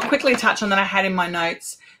things I'll quickly touch on that I had in my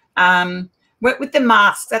notes. With the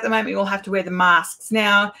masks, at the moment, we all have to wear the masks.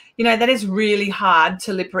 Now, you know, that is really hard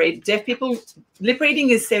to lip read. Deaf people, lip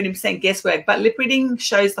reading is 70% guesswork, but lip reading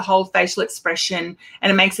shows the whole facial expression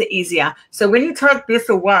and it makes it easier. So when you take this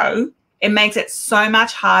away, it makes it so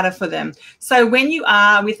much harder for them. So when you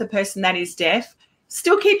are with a person that is deaf,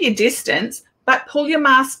 still keep your distance, but pull your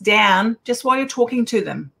mask down just while you're talking to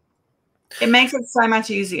them. It makes it so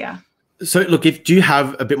much easier. So look, do you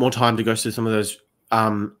have a bit more time to go through some of those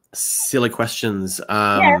silly questions?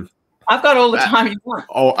 Yeah, I've got all the time you want.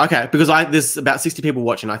 Oh, okay. Because there's about 60 people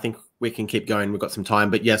watching. I think we can keep going. We've got some time.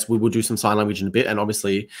 But yes, we will do some sign language in a bit. And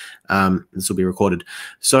obviously, this will be recorded.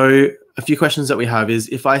 So a few questions that we have is,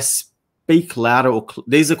 if I speak louder or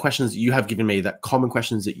these are questions you have given me, that common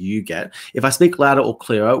questions that you get. If I speak louder or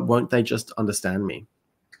clearer, won't they just understand me?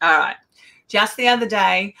 All right. Just the other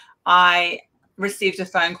day, I received a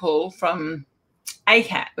phone call from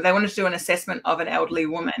ACAT. They wanted to do an assessment of an elderly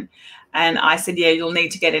woman. And I said, yeah, you'll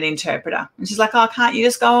need to get an interpreter. And she's like, oh, can't you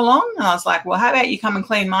just go along? And I was like, well, how about you come and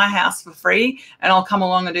clean my house for free and I'll come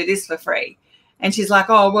along and do this for free. And she's like,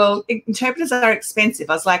 oh, well, interpreters are expensive.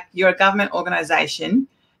 I was like, you're a government organization.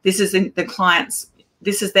 This is the client's,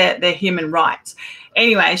 this is their human rights.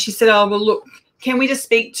 Anyway, she said, oh, well, look, can we just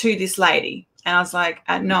speak to this lady? And I was like,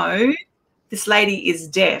 no, this lady is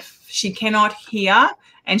deaf. She cannot hear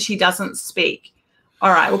and she doesn't speak.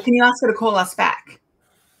 All right, well, can you ask her to call us back?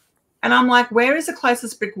 And I'm like, where is the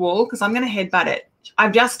closest brick wall? Because I'm going to headbutt it.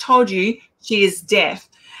 I've just told you she is deaf.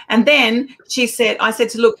 And then she said, I said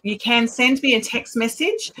to, look, you can send me a text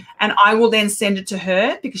message and I will then send it to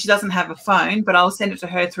her because she doesn't have a phone, but I'll send it to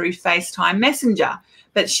her through FaceTime Messenger.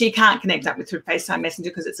 But she can't connect up with through FaceTime Messenger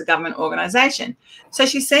because it's a government organization. So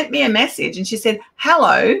she sent me a message and she said,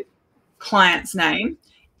 hello, client's name.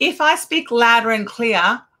 If I speak louder and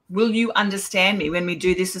clear, will you understand me when we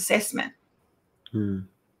do this assessment? And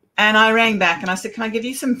I rang back and I said, can I give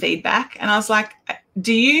you some feedback? And I was like,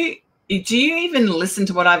 do you even listen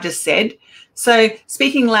to what I've just said? So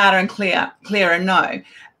speaking louder and clearer, no.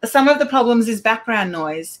 Some of the problems is background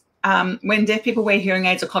noise. When deaf people wear hearing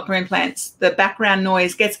aids or cochlear implants, the background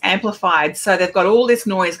noise gets amplified. So they've got all this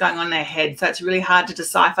noise going on in their head. So it's really hard to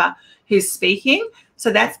decipher who's speaking.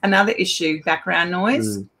 So that's another issue, background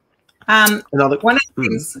noise. One of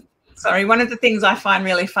the things I find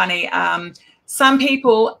really funny, some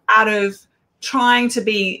people, out of trying to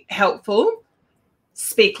be helpful,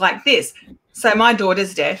 speak like this. So my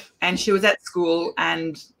daughter's deaf and she was at school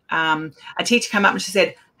and a teacher came up and she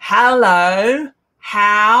said, hello,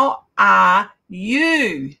 how are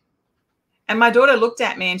you? And my daughter looked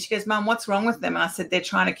at me and she goes, Mum, what's wrong with them? And I said, they're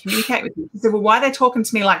trying to communicate with you. She said, well, why are they talking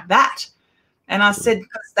to me like that? And I said,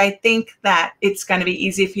 because they think that it's going to be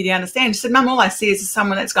easier for you to understand. She said, Mum, all I see is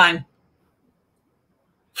someone that's going.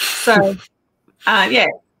 So, yeah,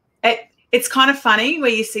 it's kind of funny where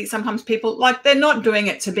you see sometimes people, like, they're not doing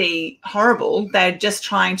it to be horrible. They're just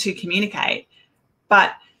trying to communicate.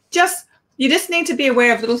 But you just need to be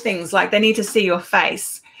aware of little things, like they need to see your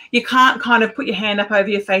face. You can't kind of put your hand up over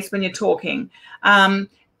your face when you're talking.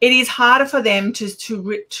 It is harder for them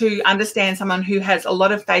to understand someone who has a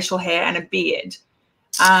lot of facial hair and a beard.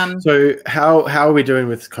 So how are we doing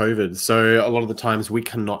with COVID? So a lot of the times we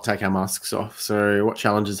cannot take our masks off. So what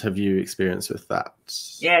challenges have you experienced with that?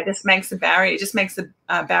 Yeah, it just makes the barrier. It just makes the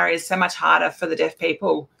barriers so much harder for the deaf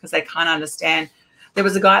people because they can't understand. There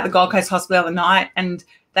was a guy at the Gold Coast Hospital the other night and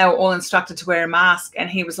they were all instructed to wear a mask and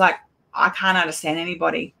he was like, I can't understand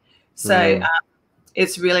anybody. So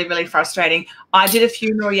it's really, really frustrating. I did a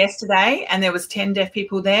funeral yesterday and there was 10 deaf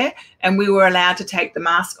people there and we were allowed to take the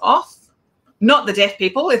mask off. Not the deaf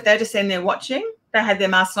people. If they're just in there watching, they had their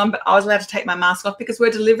masks on, but I was allowed to take my mask off because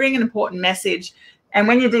we're delivering an important message. And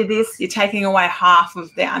when you do this, you're taking away half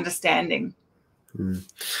of their understanding.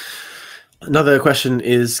 Another question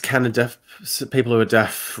is, can people who are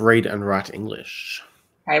deaf read and write English?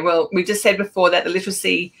 Okay, well, we just said before that the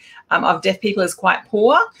literacy of deaf people is quite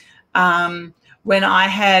poor. When I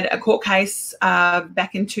had a court case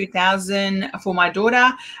back in 2000 for my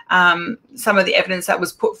daughter, some of the evidence that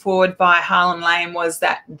was put forward by Harlan Lane was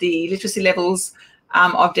that the literacy levels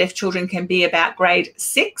of deaf children can be about grade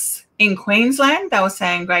 6. In Queensland, they were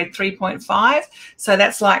saying grade 3.5. So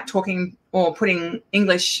that's like talking or putting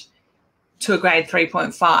English to a grade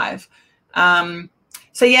 3.5.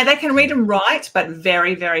 So yeah, they can read and write, but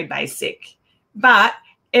very, very basic. But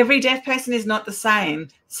every deaf person is not the same.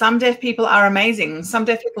 Some deaf people are amazing. Some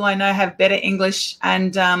deaf people I know have better English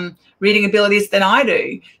and reading abilities than I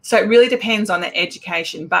do. So it really depends on the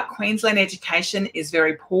education. But Queensland education is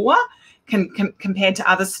very poor compared to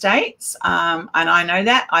other states. And I know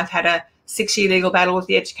that. I've had a 6-year legal battle with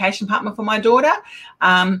the education department for my daughter.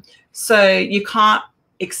 So you can't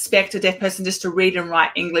expect a deaf person just to read and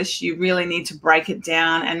write English. You really need to break it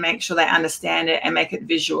down and make sure they understand it and make it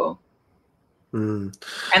visual. And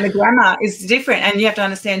the grammar is different, and you have to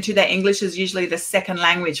understand too that English is usually the second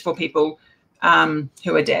language for people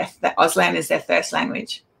who are deaf. That Auslan is their first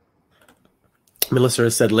language. Melissa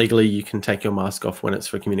has said legally you can take your mask off when it's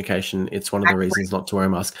for communication. It's one of the reasons not to wear a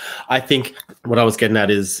mask. I think what I was getting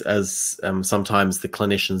at is, as sometimes the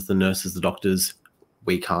clinicians, the nurses, the doctors,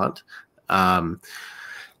 we can't.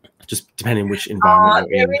 Just depending on which environment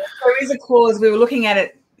you're in. There is a clause, we were looking at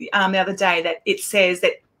it the other day, that it says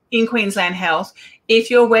that in Queensland Health, if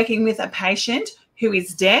you're working with a patient who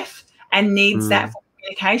is deaf and needs that for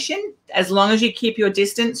communication, as long as you keep your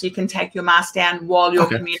distance, you can take your mask down while you're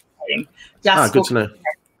communicating. Just good to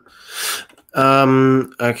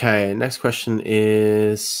know. Okay, next question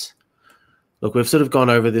is, look, we've sort of gone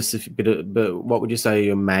over this a bit, but what would you say are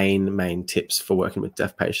your main tips for working with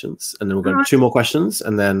deaf patients? And then we'll go to 2 more questions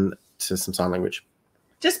and then to some sign language.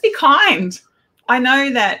 Just be kind. I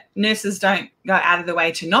know that nurses don't go out of the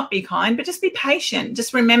way to not be kind, but just be patient.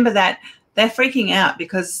 Just remember that they're freaking out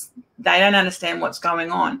because they don't understand what's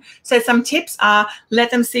going on. So some tips are,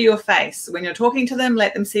 let them see your face. When you're talking to them,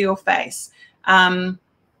 let them see your face.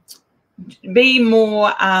 Be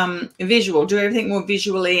more visual. Do everything more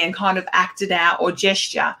visually and kind of act it out or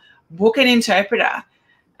gesture. Book an interpreter.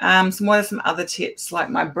 What are some other tips? Like,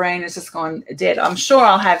 my brain has just gone dead. I'm sure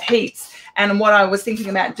I'll have heaps. And what I was thinking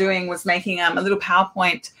about doing was making a little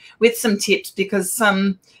PowerPoint with some tips, because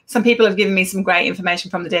some people have given me some great information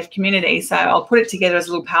from the deaf community. So I'll put it together as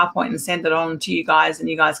a little PowerPoint and send it on to you guys, and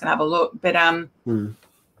you guys can have a look. But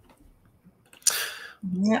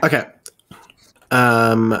yeah. Okay.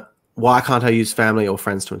 Why can't I use family or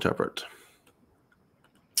friends to interpret?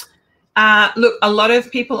 Look, a lot of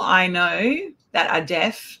people I know that are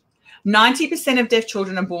deaf, 90% of deaf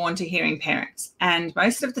children are born to hearing parents. And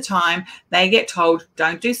most of the time they get told,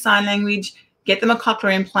 don't do sign language, get them a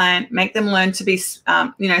cochlear implant, make them learn to be,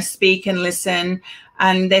 speak and listen.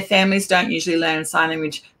 And their families don't usually learn sign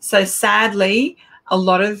language. So sadly, a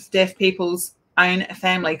lot of deaf people's own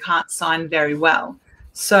family can't sign very well.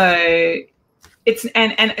 So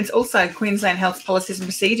it's also Queensland Health policies and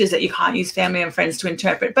procedures that you can't use family and friends to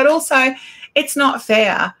interpret. But also, it's not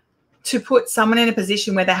fair to put someone in a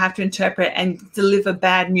position where they have to interpret and deliver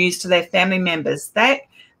bad news to their family members. They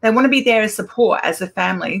want to be there as support as a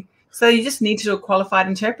family. So you just need to do a qualified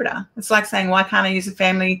interpreter. It's like saying, why can't I use a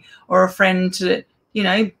family or a friend to,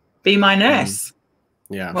 be my nurse?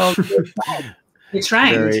 Yeah. Well, you're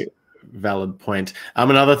trained. Very valid point.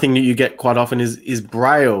 Another thing that you get quite often is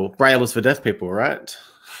Braille. Braille is for deaf people, right?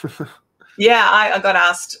 Yeah, I got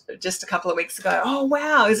asked just a couple of weeks ago, oh,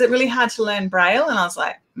 wow, is it really hard to learn Braille? And I was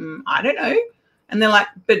like, I don't know. And they're like,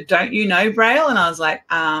 but don't you know Braille? And I was like,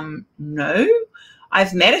 no.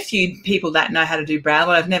 I've met a few people that know how to do Braille,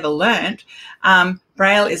 but I've never learned.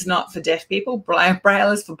 Braille is not for deaf people.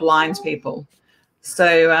 Braille is for blind people.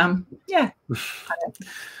 So, yeah.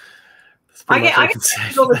 I get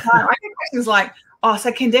questions all the time. I get questions like, oh,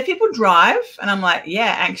 so can deaf people drive? And I'm like,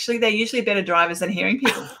 yeah, actually, they're usually better drivers than hearing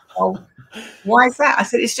people. Oh, why is that? I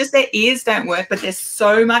said, it's just their ears don't work, but they're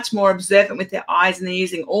so much more observant with their eyes, and they're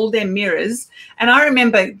using all their mirrors. And I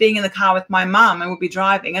remember being in the car with my mum, and we'd be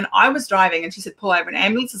driving, and I was driving, and she said, pull over, an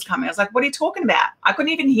ambulance is coming. I was like, what are you talking about? I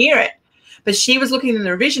couldn't even hear it. But she was looking in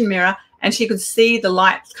the revision mirror, and she could see the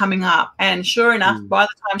lights coming up. And sure enough, by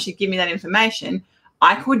the time she'd give me that information,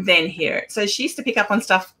 I could then hear it. So she used to pick up on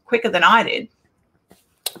stuff quicker than I did.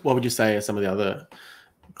 What would you say are some of the other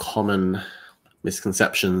common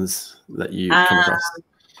misconceptions that you come across?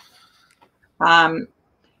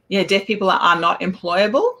 Yeah, deaf people are not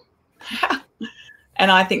employable.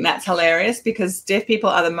 And I think that's hilarious because deaf people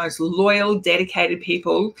are the most loyal, dedicated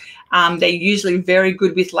people. They're usually very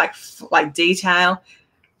good with like detail.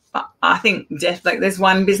 I think there's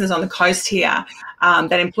one business on the coast here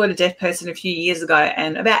that employed a deaf person a few years ago,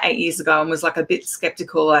 and about 8 years ago, and was like a bit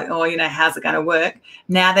skeptical, like, oh, you know, how's it going to work?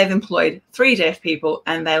 Now they've employed 3 deaf people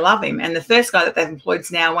and they love him. And the first guy that they've employed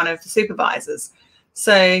is now one of the supervisors.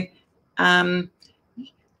 So deaf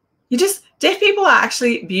people are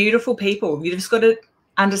actually beautiful people. You just got to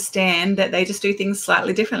understand that they just do things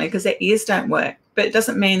slightly differently because their ears don't work, but it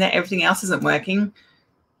doesn't mean that everything else isn't working.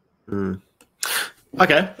 Okay.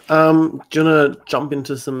 Do you want to jump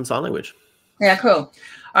into some sign language? Yeah, cool.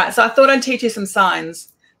 All right. So I thought I'd teach you some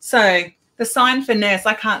signs. So the sign for nurse,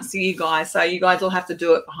 I can't see you guys, so you guys will have to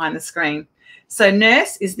do it behind the screen. So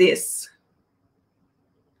nurse is this.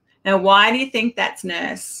 Now, why do you think that's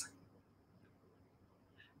nurse?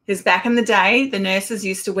 Because back in the day, the nurses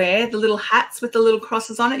used to wear the little hats with the little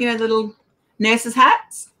crosses on it, you know, the little nurses'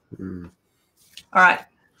 hats. All right.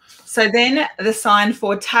 So then the sign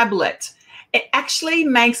for tablet. It actually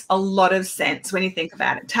makes a lot of sense when you think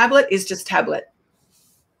about it. Tablet is just tablet.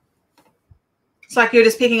 It's like you're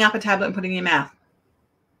just picking up a tablet and putting it in your mouth.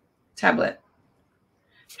 Tablet.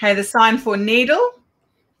 Okay, the sign for needle.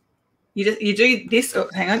 You do this. Oh,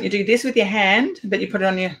 hang on. You do this with your hand, but you put it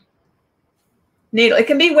on your needle. It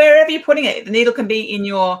can be wherever you're putting it. The needle can be in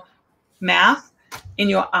your mouth, in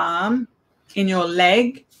your arm, in your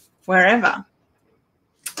leg, wherever.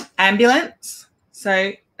 Ambulance.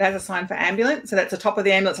 So that's a sign for ambulance. So that's the top of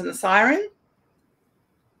the ambulance and the siren.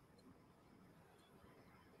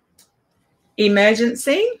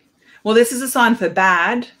 Emergency. Well, this is a sign for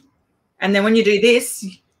bad. And then when you do this,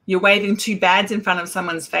 you're waving 2 bads in front of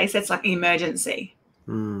someone's face. That's like emergency.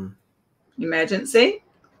 Emergency.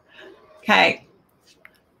 Okay.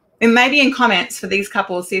 And maybe in comments for these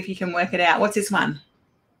couples, see if you can work it out. What's this one?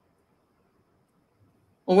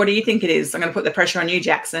 Or what do you think it is? I'm going to put the pressure on you,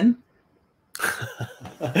 Jackson.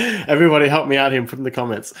 Everybody help me out here from the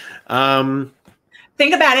comments.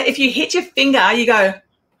 Think about it. If you hit your finger, you go.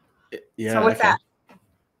 Yeah. So what's that?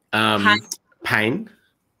 Pain.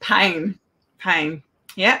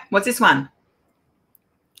 Yeah. What's this one?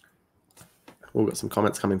 We've got some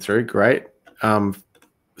comments coming through. Great.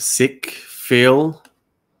 Sick, feel.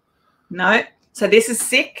 No. So this is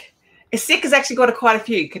sick. Sick has actually got quite a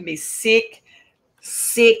few. It can be sick,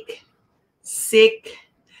 sick, sick.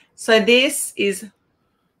 So this is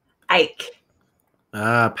ache.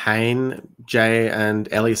 Pain. Jay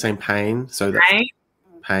and Ellie saying pain. So that's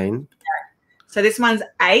pain. So this one's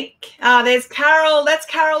ache. Oh, there's Carol. That's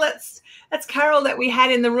Carol. That's Carol that we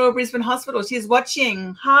had in the Royal Brisbane Hospital. She's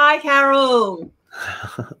watching. Hi, Carol.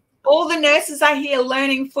 All the nurses are here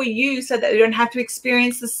learning for you so that you don't have to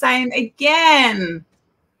experience the same again.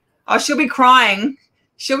 Oh, she'll be crying.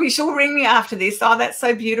 She'll ring me after this. Oh, that's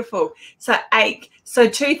so beautiful. So ache. So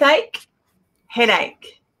toothache,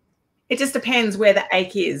 headache. It just depends where the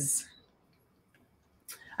ache is.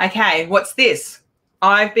 Okay, what's this?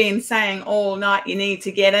 I've been saying all night you need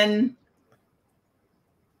to get an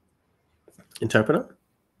interpreter.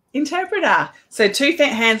 Interpreter. So 2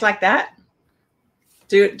 hands like that.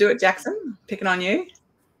 Do it, Jackson. Picking on you.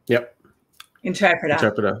 Yep. Interpreter.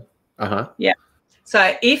 Interpreter. Yeah.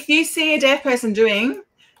 So if you see a deaf person doing,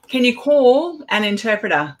 can you call an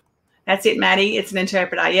interpreter? That's it, Maddie. It's an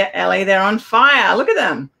interpreter. Yeah, Ellie, they're on fire. Look at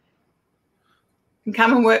them. You can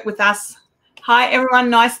come and work with us. Hi, everyone.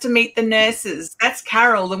 Nice to meet the nurses. That's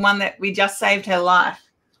Carol, the one that we just saved her life.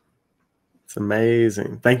 It's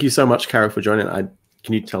amazing. Thank you so much, Carol, for joining.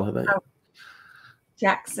 Can you tell her that? Oh.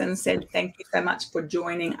 Jackson said, thank you so much for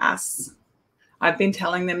joining us. I've been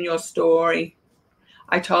telling them your story.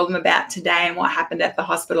 I told them about today and what happened at the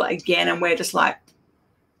hospital again, and we're just like,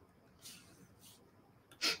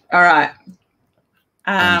 all right.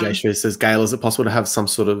 Jay Smith says, Gail, is it possible to have some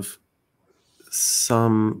sort of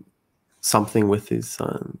something with these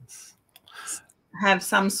signs? Have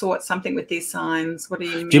something with these signs. What do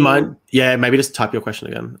you mean? Do you mind? Yeah, maybe just type your question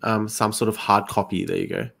again. Some sort of hard copy. There you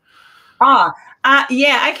go. Oh,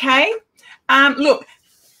 yeah, okay. Look,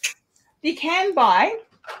 you can buy.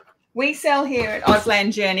 We sell here at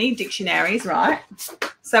Auslan Journey dictionaries, right?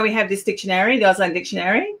 So we have this dictionary, the Auslan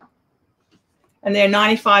Dictionary, and they're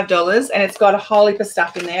 $95, and it's got a whole heap of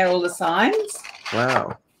stuff in there, all the signs.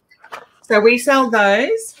 Wow. So we sell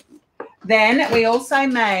those. Then we also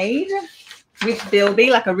made, with Bilby,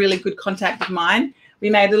 like a really good contact of mine, we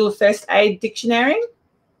made a little first aid dictionary.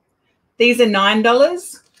 These are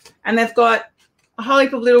 $9, and they've got a whole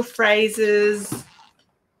heap of little phrases,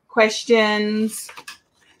 questions,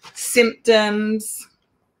 symptoms,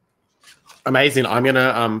 Amazing. I'm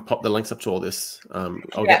gonna pop the links up to all this.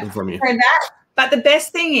 I'll get them from you. But the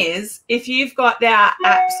best thing is, if you've got, there are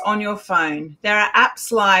apps on your phone. There are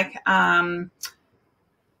apps like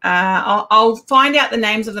I'll find out the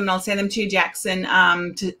names of them and I'll send them to you, Jackson.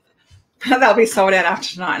 They'll be sold out after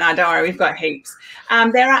tonight. No, don't worry, we've got heaps.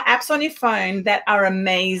 There are apps on your phone that are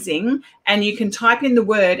amazing, and you can type in the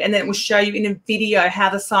word and then it will show you in a video how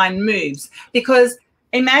the sign moves. Because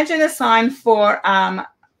imagine a sign for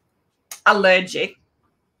allergic.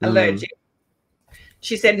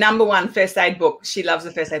 She said #1 first aid book. She loves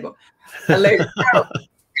the first aid book. Allergic.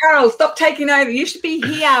 Carol, stop taking over. You should be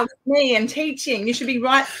here with me and teaching. You should be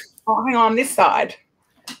right. Oh, hang on this side.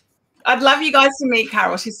 I'd love you guys to meet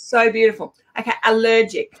Carol. She's so beautiful. Okay,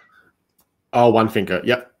 allergic. Oh, one finger.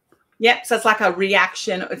 Yep. Yep. So it's like a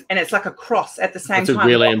reaction, and it's like a cross at the same time. That's a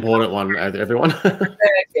really important one, everyone.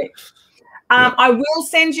 Allergic. I will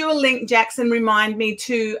send you a link, Jackson. Remind me,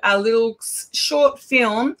 to a little short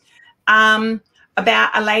film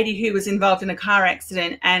about a lady who was involved in a car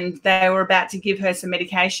accident, and they were about to give her some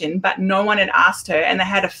medication, but no one had asked her, and they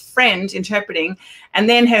had a friend interpreting, and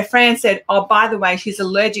then her friend said, oh, by the way, she's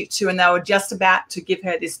allergic to, and they were just about to give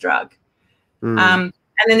her this drug. And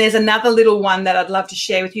then there's another little one that I'd love to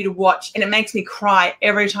share with you to watch, and it makes me cry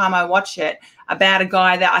every time I watch it, about a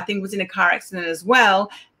guy that I think was in a car accident as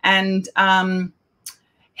well, and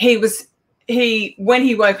when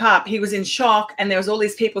he woke up, he was in shock, and there was all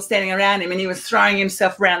these people standing around him, and he was throwing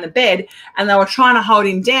himself around the bed, and they were trying to hold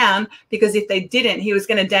him down, because if they didn't, he was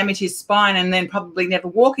going to damage his spine and then probably never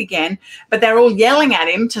walk again. But they were all yelling at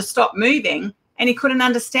him to stop moving, and he couldn't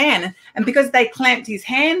understand. And because they clamped his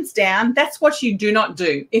hands down, that's what you do not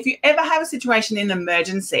do. If you ever have a situation in an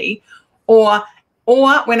emergency, or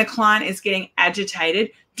when a client is getting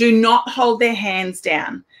agitated, do not hold their hands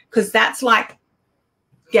down, because that's like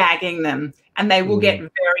gagging them, and they will get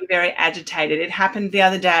very, very agitated. It happened the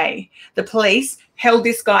other day. The police held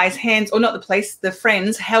this guy's hands, or not the police, the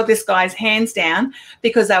friends held this guy's hands down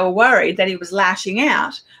because they were worried that he was lashing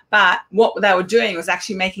out. But what they were doing was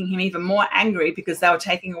actually making him even more angry, because they were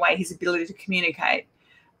taking away his ability to communicate.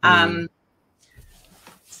 Yeah,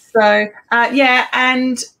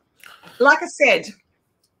 and like I said,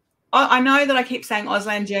 I know that I keep saying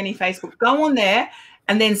Auslan Journey Facebook. Go on there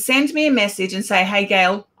and then send me a message and say, hey,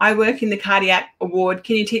 Gail, I work in the cardiac ward.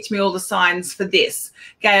 Can you teach me all the signs for this?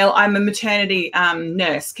 Gail, I'm a maternity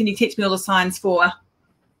nurse. Can you teach me all the signs for?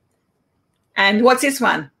 And what's this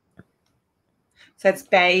one? So it's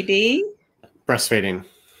baby. Breastfeeding.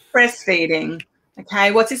 Breastfeeding.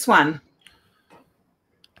 Okay, what's this one?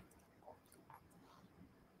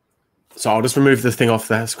 So I'll just remove the thing off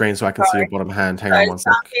the screen so I can see your bottom hand. Hang on one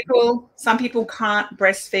sec. Some people can't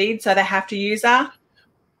breastfeed, so they have to use a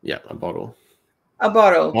bottle. A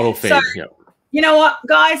bottle. Bottle feed. So, yep. You know what,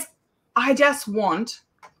 guys? I just want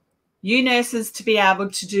you nurses to be able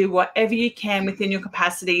to do whatever you can within your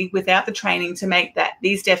capacity without the training to make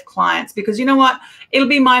these deaf clients, because you know what? It'll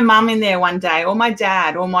be my mum in there one day, or my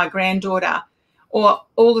dad, or my granddaughter, or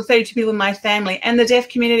all the 32 people in my family, and the deaf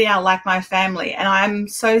community are like my family. And I'm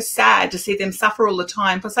so sad to see them suffer all the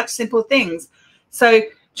time for such simple things. So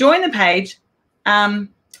join the page and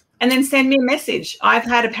then send me a message. I've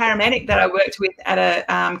had a paramedic that I worked with at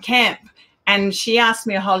a camp, and she asked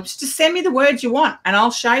me just send me the words you want and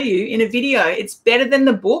I'll show you in a video. It's better than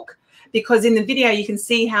the book, because in the video you can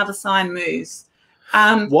see how the sign moves.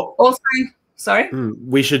 Sorry?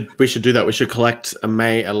 We should do that. We should collect a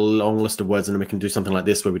long list of words, and then we can do something like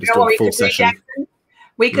this where we just do a full session.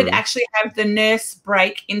 We could actually have the Nurse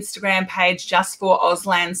Break Instagram page just for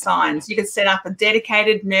Auslan signs. You could set up a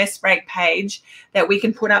dedicated Nurse Break page that we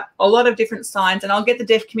can put up a lot of different signs, and I'll get the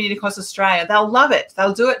deaf community across Australia. They'll love it.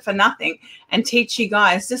 They'll do it for nothing and teach you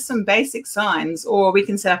guys just some basic signs. Or we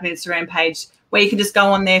can set up an Instagram page where you can just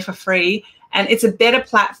go on there for free, and it's a better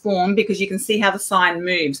platform because you can see how the sign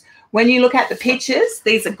moves. When you look at the pictures,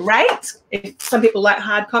 these are great. Some people like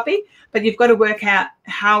hard copy, but you've got to work out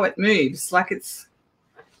how it moves.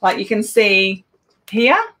 Like you can see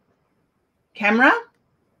here, camera,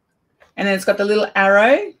 and then it's got the little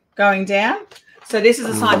arrow going down. So this is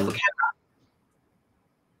a sign for camera.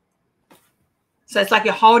 So it's like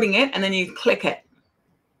you're holding it and then you click it.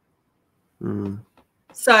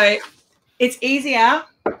 So it's easier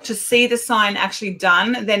to see the sign actually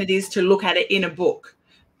done than it is to look at it in a book.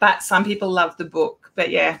 But some people love the book. But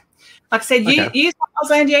yeah, like I said, use the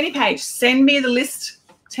Auslan Journey page. Send me the list.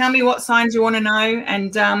 Tell me what signs you want to know,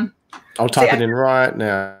 and I'll type it in right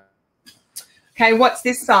now. Okay, what's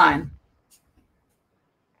this sign?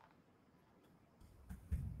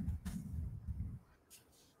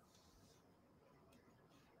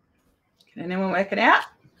 Can anyone work it out?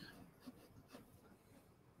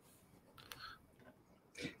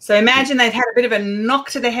 So imagine they've had a bit of a knock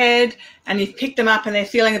to the head and you've picked them up and they're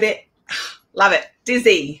feeling a bit, love it,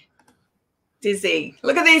 dizzy. Dizzy.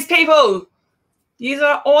 Look at these people. You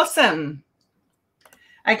are awesome.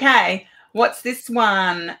 Okay, what's this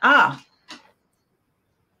one? Ah.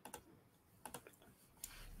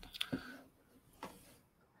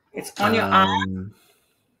 It's on your arm.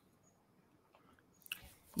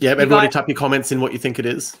 Yeah, everybody type your comments in what you think it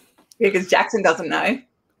is. Because Jackson doesn't know.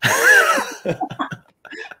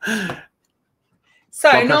 So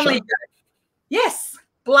blood normally, pressure? yes,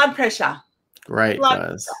 blood pressure. Great, Blood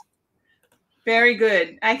guys. pressure. Very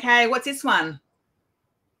good. Okay, what's this one?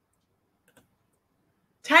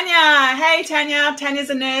 Tanya. Hey, Tanya. Tanya's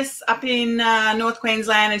a nurse up in North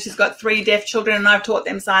Queensland, and she's got 3 deaf children, and I've taught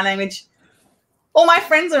them sign language. All my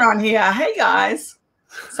friends are on here. Hey, guys.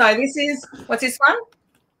 So this is, what's this one?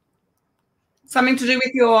 Something to do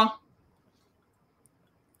with your...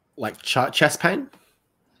 Like chest pain?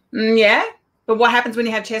 Yeah. But what happens when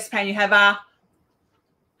you have chest pain? You have a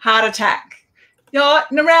heart attack.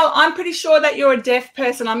 Narelle, I'm pretty sure that you're a deaf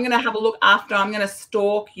person. I'm going to have a look after. I'm going to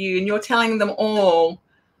stalk you, and you're telling them all,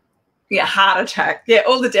 yeah, heart attack. Yeah,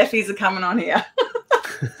 all the deafies are coming on here.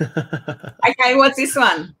 Okay, what's this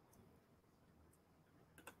one?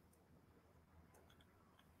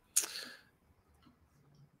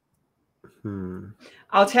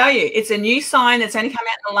 I'll tell you, it's a new sign that's only come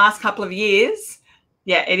out in the last couple of years.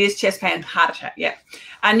 Yeah, it is chest pain, heart attack. Yeah.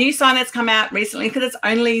 A new sign that's come out recently because it's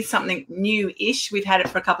only something new-ish. We've had it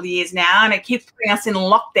for a couple of years now, and it keeps putting us in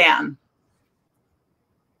lockdown.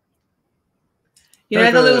 You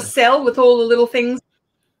know the little cell with all the little things?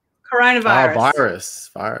 Coronavirus.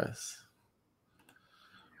 Oh, virus.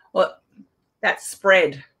 Well, that's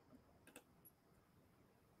spread.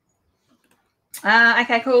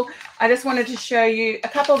 Okay, cool. I just wanted to show you a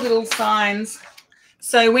couple of little signs.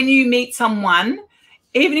 So when you meet someone,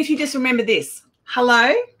 even if you just remember this,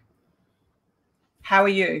 hello, how are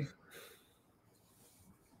you?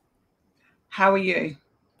 How are you?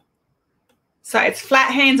 So it's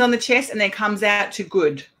flat hands on the chest and then comes out to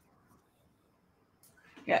good.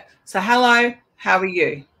 Yeah. So hello, how are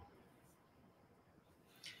you?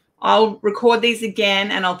 I'll record these again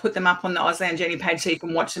and I'll put them up on the Auslan Journey page so you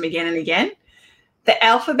can watch them again and again. The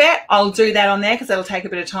alphabet, I'll do that on there because that'll take a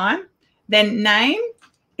bit of time. Then name,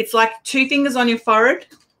 it's like 2 fingers on your forehead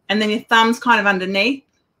and then your thumb's kind of underneath.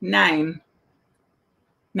 Name.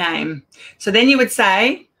 Name. So then you would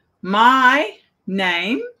say, my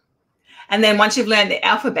name. And then once you've learned the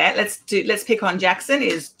alphabet, let's pick on Jackson,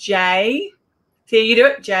 is J. See, you do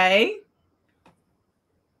it. J,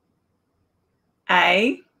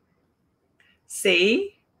 A,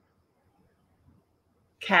 C,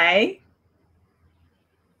 K,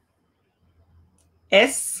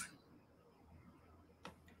 S,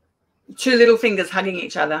 2 little fingers hugging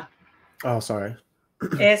each other. Oh, sorry.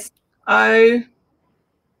 S, O,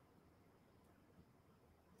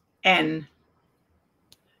 N.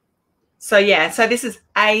 So, yeah, so this is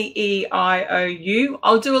A-E-I-O-U.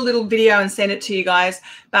 I'll do a little video and send it to you guys,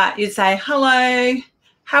 but you'd say, hello,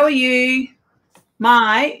 how are you?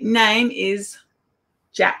 My name is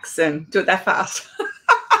Jackson. Do it that fast.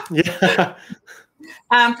 Yeah.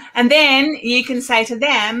 And then you can say to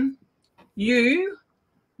them, you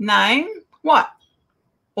name what?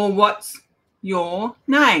 Or what's your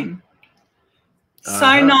name?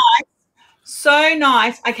 So nice. So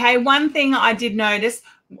nice. Okay, one thing I did notice,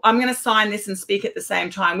 I'm going to sign this and speak at the same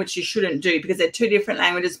time, which you shouldn't do because they're 2 different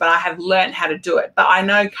languages, but I have learned how to do it. But I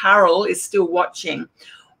know Carol is still watching.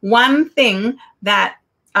 One thing that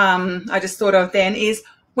I just thought of then is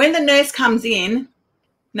when the nurse comes in,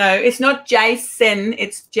 no, it's not Jason,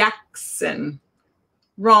 it's Jackson.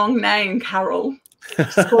 Wrong name, Carol.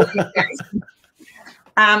 Just call him Jason.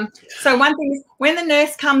 So one thing is when the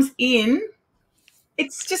nurse comes in,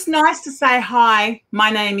 it's just nice to say, hi, my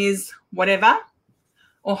name is whatever,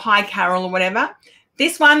 or hi, Carol, or whatever.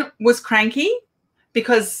 This one was cranky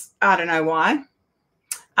because I don't know why.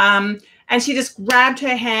 And she just grabbed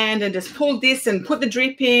her hand and just pulled this and put the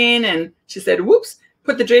drip in. And she said, whoops,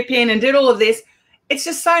 put the drip in and did all of this. It's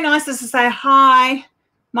just so nice just to say, hi,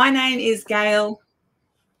 my name is Gail.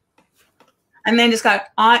 And then just go,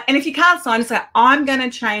 and if you can't sign, just say, I'm going to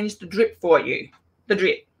change the drip for you, the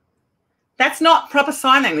drip. That's not proper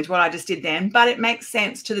sign language, what I just did then, but it makes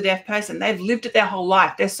sense to the deaf person. They've lived it their whole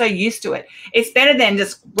life. They're so used to it. It's better than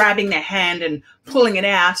just grabbing their hand and pulling it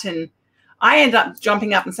out. And I end up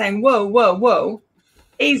jumping up and saying, whoa, whoa, whoa,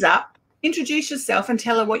 ease up, introduce yourself and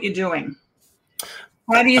tell her what you're doing.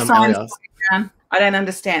 How do you sign? I don't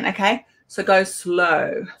understand. Okay, so go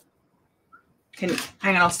slow.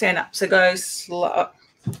 Hang on, I'll stand up. So go slow,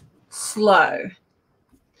 slow.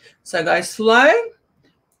 So go slow.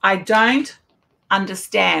 I don't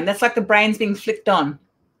understand. That's like the brain's being flicked on.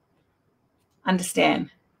 Understand.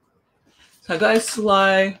 So go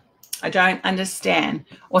slow. I don't understand,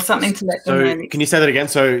 or something to let them know. So can you say that again?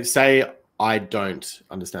 So say I don't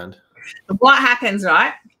understand. What happens,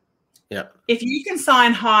 right? Yeah. If you can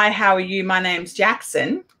sign, hi, how are you? My name's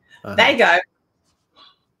Jackson. They go, how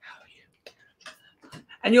are you?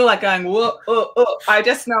 And you're like going, whoa, I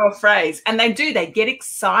just know a phrase. And they do. They get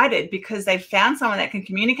excited because they've found someone that can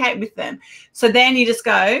communicate with them. So then you just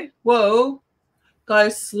go, whoa, go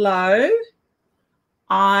slow.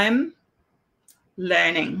 I'm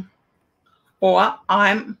learning. Or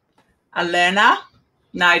I'm a learner.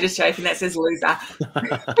 No, just joking. That says loser.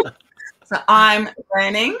 So I'm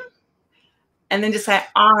learning. And then just say,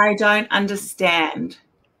 I don't understand.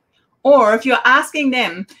 Or if you're asking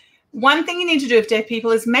them, one thing you need to do with deaf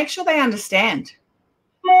people is make sure they understand.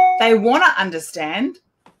 They want to understand,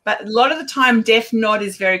 but a lot of the time deaf nod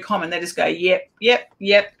is very common. They just go, yep, yep,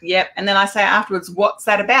 yep, yep. And then I say afterwards, what's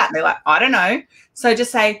that about? And they're like, I don't know. So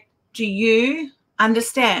just say, do you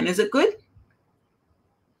understand? Is it good?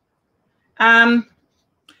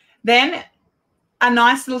 Then a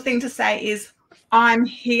nice little thing to say is, I'm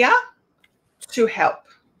here to help.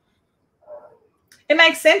 It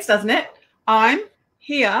makes sense, doesn't it? I'm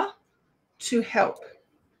here to help.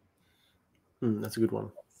 That's a good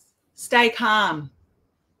one. Stay calm.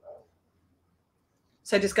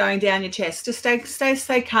 So just going down your chest, just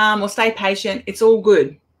stay calm or stay patient. It's all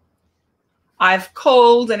good. I've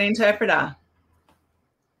called an interpreter.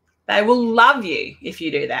 They will love you if you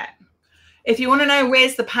do that. If you want to know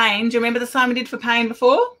where's the pain, do you remember the sign we did for pain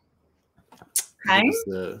before? Pain.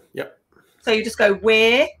 Yep. So you just go,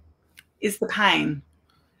 where is the pain?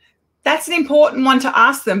 That's an important one to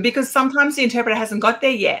ask them because sometimes the interpreter hasn't got there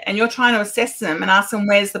yet and you're trying to assess them and ask them,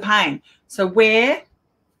 where's the pain? So where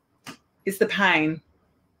is the pain?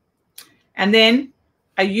 And then,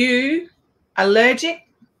 are you allergic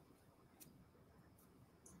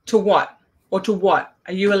to what? Or to what?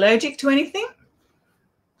 Are you allergic to anything?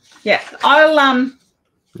 Yeah, I'll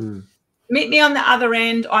meet me on the other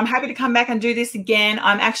end. I'm happy to come back and do this again.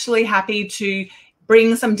 I'm actually happy to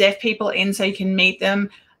bring some deaf people in so you can meet them.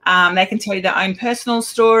 They can tell you their own personal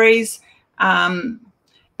stories.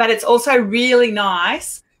 But it's also really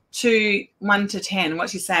nice to 1 to 10,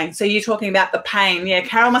 what she's saying. So you're talking about the pain. Yeah,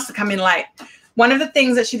 Carol must have come in late. One of the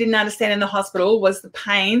things that she didn't understand in the hospital was the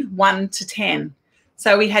pain 1 to 10.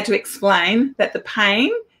 So we had to explain that the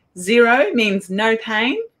pain, 0 means no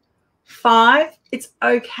pain. 5, it's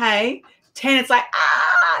okay. 10, it's like,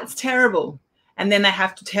 it's terrible. And then they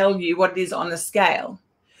have to tell you what it is on the scale.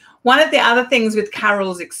 One of the other things with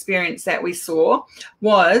Carol's experience that we saw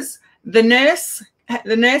was the nurse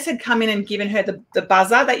had come in and given her the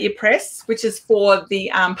buzzer that you press, which is for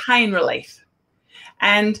the pain relief.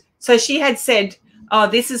 And so she had said, oh,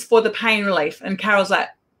 this is for the pain relief. And Carol's like,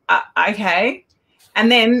 okay.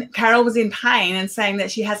 And then Carol was in pain and saying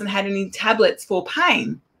that she hasn't had any tablets for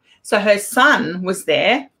pain. So her son was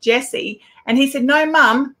there, Jesse, and he said, no,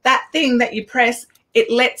 Mum, that thing that you press,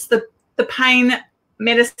 it lets the pain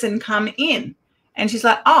medicine come in. And she's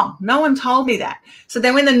like, oh, no one told me that. So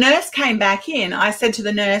then when the nurse came back in, I said to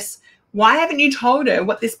the nurse, why haven't you told her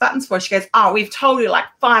what this button's for? She goes, oh, we've told her like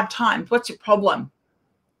 5 times. What's your problem?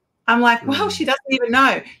 I'm like, well, she doesn't even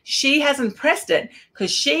know. She hasn't pressed it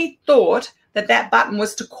because she thought that that button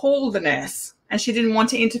was to call the nurse and she didn't want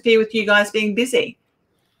to interfere with you guys being busy.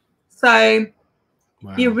 So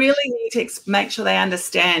you really need to make sure they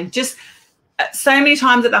understand. Just so many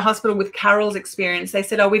times at the hospital with Carol's experience, they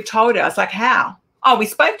said, oh, we've told her. I was like, how? Oh, we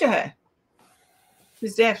spoke to her.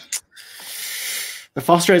 She's deaf. It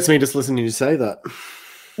frustrates me just listening to you say that.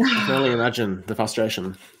 I can only imagine the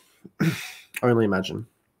frustration. Only imagine.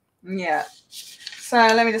 Yeah. So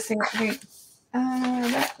let me just think.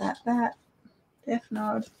 That. Deaf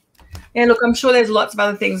nod. Yeah, look, I'm sure there's lots of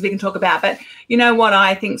other things we can talk about, but you know what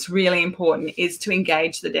I think is really important is to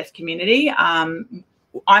engage the deaf community.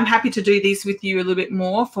 I'm happy to do these with you a little bit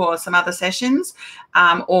more for some other sessions,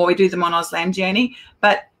 or we do them on Auslan Journey,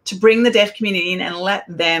 but to bring the deaf community in and let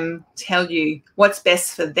them tell you what's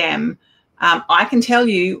best for them. I can tell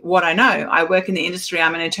you what I know. I work in the industry.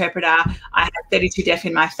 I'm an interpreter. I have 32 deaf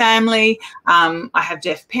in my family. I have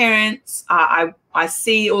deaf parents. I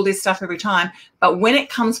see all this stuff every time. But when it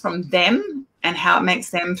comes from them and how it makes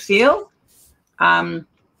them feel,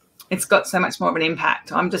 it's got so much more of an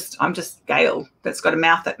impact. I'm just Gail that's got a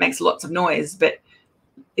mouth that makes lots of noise, but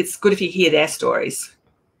it's good if you hear their stories.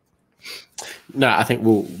 No, I think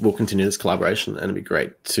we'll continue this collaboration and it'd be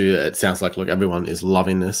great to, it sounds like, look, everyone is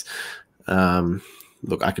loving this.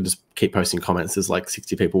 look, I could just keep posting comments. There's like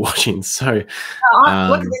 60 people watching. So look, if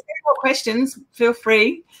there's any more questions, feel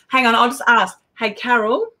free. Hang on, I'll just ask. Hey,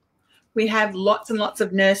 Carol, we have lots and lots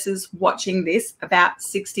of nurses watching this, about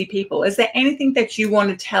 60 people. Is there anything that you want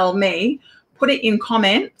to tell me? Put it in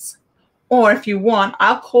comments, or if you want,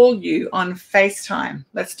 I'll call you on FaceTime.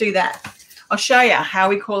 Let's do that. I'll show you how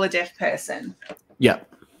we call a deaf person. Yeah.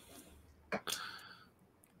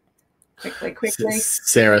 Quickly.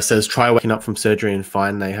 Sarah says, try waking up from surgery and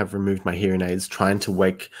find they have removed my hearing aids. Trying to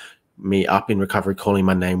wake me up in recovery, calling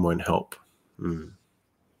my name won't help.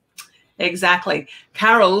 Exactly.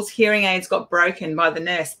 Carol's hearing aids got broken by the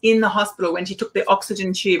nurse in the hospital when she took the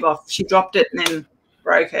oxygen tube off. She dropped it and then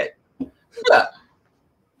broke it.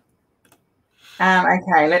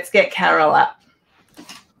 Okay, let's get Carol up.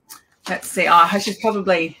 Let's see. Oh, she's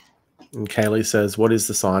probably... And Kaylee says, what is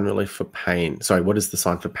the sign relief for pain? Sorry, what is the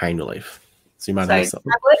sign for pain relief? So you might know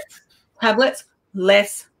something. Tablets,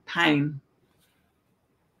 less pain.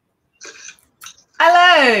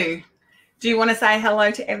 Hello. Do you want to say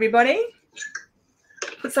hello to everybody?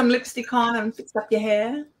 Put some lipstick on and fix up your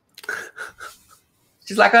hair.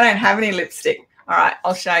 She's like, I don't have any lipstick. All right,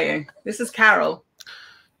 I'll show you. This is Carol.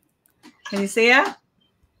 Can you see her?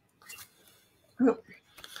 Oop.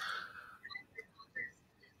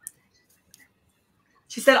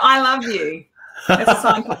 She said, I love you. That's a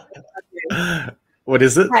sign for I love you. What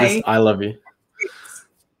is it? Hey. This, I love you.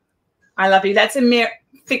 I love you. That's a mere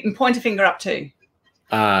point a finger up to.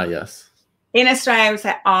 Ah, yes. In Australia, we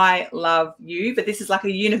say, I love you, but this is like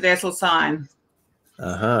a universal sign.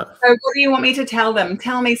 Uh-huh. So what do you want me to tell them?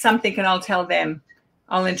 Tell me something and I'll tell them.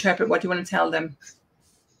 I'll interpret what you want to tell them.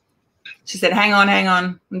 She said, hang on.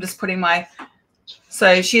 I'm just putting my...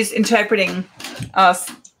 So she's interpreting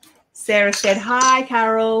us. Sarah said, hi,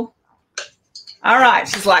 Carol. All right.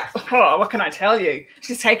 She's like, oh, what can I tell you?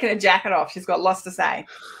 She's taken her jacket off. She's got lots to say.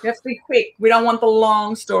 You have to be quick. We don't want the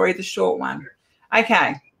long story, the short one.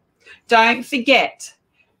 Okay. Don't forget,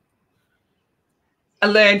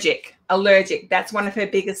 allergic. That's one of her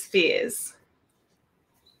biggest fears.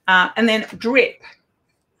 And then drip.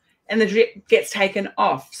 And the drip gets taken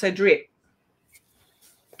off. So drip.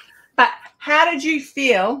 But how did you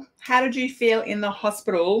feel? How did you feel in the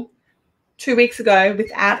hospital 2 weeks ago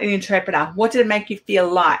without an interpreter? What did it make you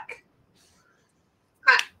feel like?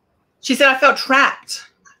 She said, I felt trapped.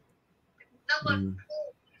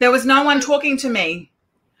 There was no one talking to me.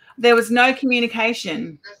 There was no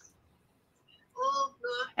communication.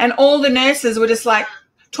 And all the nurses were just like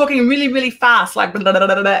talking really, really fast, like blah, blah,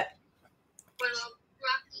 blah, blah.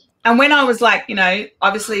 And when I was like, you know,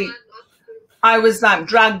 obviously I was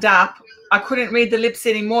drugged up. I couldn't read the lips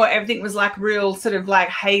anymore. Everything was like real sort of like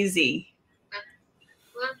hazy.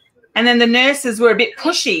 And then the nurses were a bit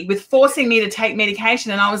pushy with forcing me to take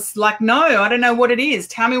medication. And I was like, no, I don't know what it is.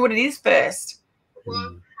 Tell me what it is first.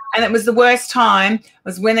 And it was the worst time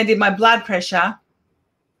was when they did my blood pressure.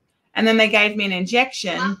 And then they gave me an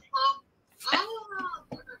injection.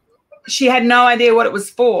 She had no idea what it was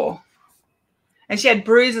for. And she had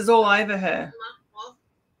bruises all over her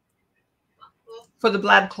for the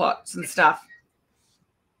blood clots and stuff.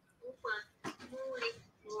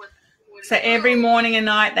 So every morning and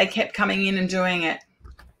night they kept coming in and doing it.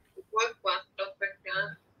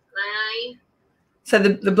 So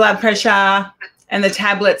the blood pressure and the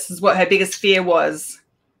tablets is what her biggest fear was.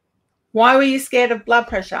 Why were you scared of blood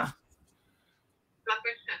pressure?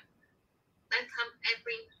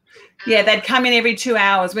 Yeah, they'd come in every 2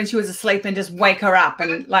 hours when she was asleep and just wake her up,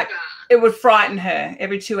 and like it would frighten her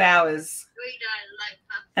every 2 hours.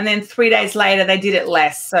 And then 3 days later they did it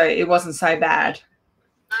less, so it wasn't so bad.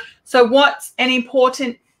 So what's an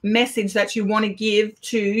important message that you want to give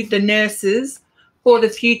to the nurses for the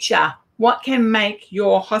future? What can make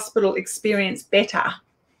your hospital experience better?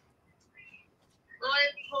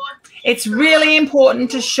 It's really important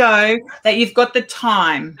to show that you've got the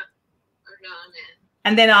time.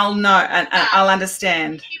 And then I'll know and I'll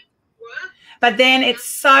understand. But then it's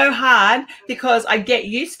so hard because I get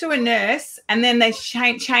used to a nurse and then they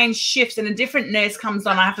change shifts and a different nurse comes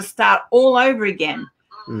on. I have to start all over again.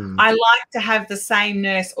 I like to have the same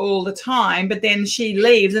nurse all the time, but then she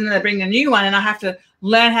leaves and then they bring a new one and I have to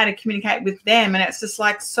learn how to communicate with them. And it's just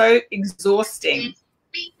like so exhausting.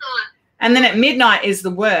 And then at midnight is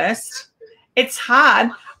the worst. It's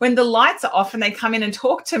hard when the lights are off and they come in and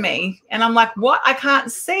talk to me. And I'm like, what? I can't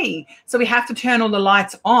see. So we have to turn all the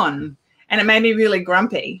lights on. And it made me really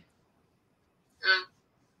grumpy.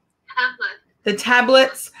 The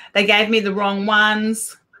tablets, they gave me the wrong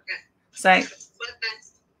ones. So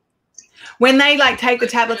When they like take the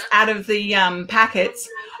tablets out of the packets,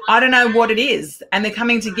 I don't know what it is, and they're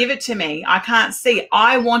coming to give it to me. I can't see.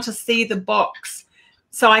 I want to see the box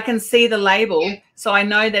so I can see the label, so I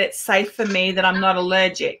know that it's safe for me, that I'm not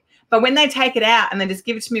allergic. But when they take it out and they just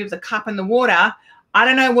give it to me with the cup and the water, I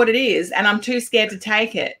don't know what it is, and I'm too scared to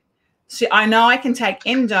take it. So I know I can take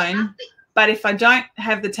Endone, but if I don't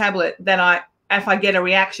have the tablet, if I get a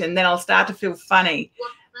reaction, then I'll start to feel funny.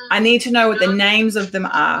 I need to know what the names of them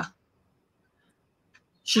are.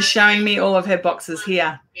 She's showing me all of her boxes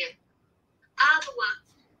here.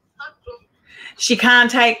 She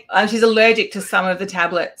can't take, she's allergic to some of the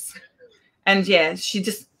tablets. And yeah,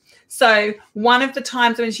 so one of the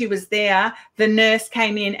times when she was there, the nurse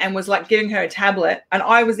came in and was like giving her a tablet, and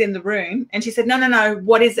I was in the room, and she said, no,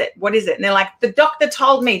 what is it? What is it? And they're like, the doctor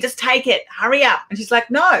told me, just take it, hurry up. And she's like,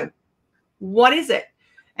 no, what is it?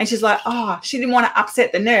 And she's like, oh, she didn't want to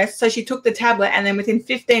upset the nurse. So she took the tablet, and then within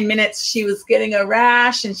 15 minutes, she was getting a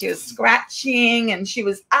rash and she was scratching and she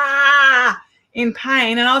was, in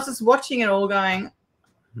pain. And I was just watching it all going.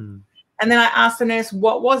 And then I asked the nurse,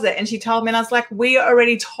 what was it? And she told me, and I was like, we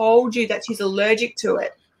already told you that she's allergic to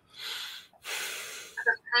it.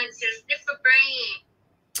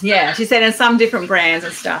 Yeah, she said in some different brands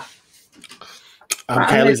and stuff.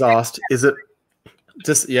 Kaylee's asked, is it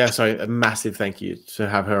just, a massive thank you to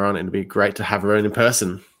have her on. It'd be great to have her on in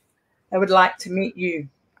person. I would like to meet you.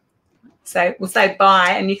 So we'll say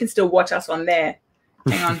bye, and you can still watch us on there.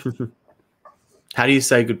 Hang on. How do you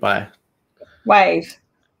say goodbye? Wave.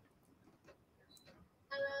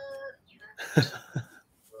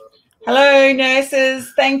 Hello,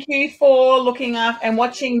 nurses. Thank you for looking up and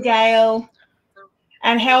watching Gail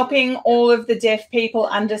and helping all of the deaf people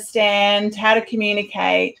understand how to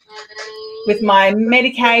communicate with my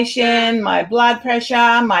medication, my blood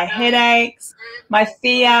pressure, my headaches, my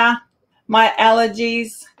fear, my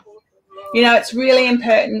allergies. You know, it's really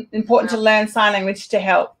important to learn sign language to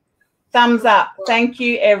help. Thumbs up. Thank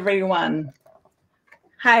you, everyone.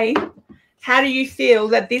 Hey, how do you feel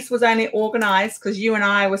that this was only organised because you and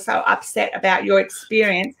I were so upset about your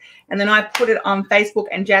experience, and then I put it on Facebook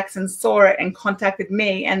and Jackson saw it and contacted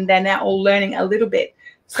me, and they're now all learning a little bit.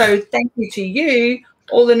 So thank you to you.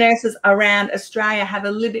 All the nurses around Australia have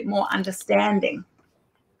a little bit more understanding.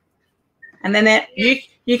 And then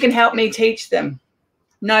you can help me teach them.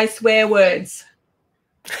 No swear words.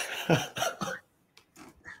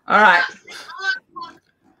 All right.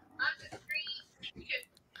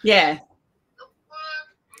 Yeah.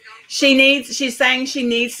 She's saying she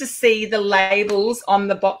needs to see the labels on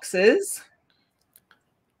the boxes.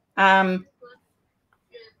 But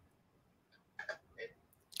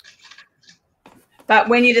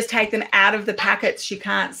when you just take them out of the packets, she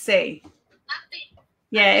can't see.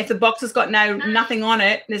 Yeah, if the box has got nothing on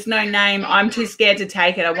it, there's no name, I'm too scared to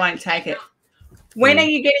take it. I won't take it. When are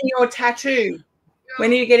you getting your tattoo?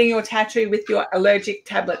 When are you getting your tattoo with your allergic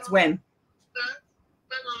tablets? When?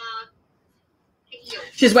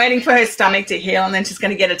 She's waiting for her stomach to heal, and then she's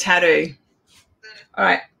going to get a tattoo. All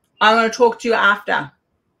right. I'm going to talk to you after.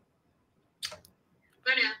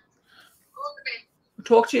 I'll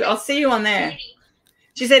talk to you. I'll see you on there.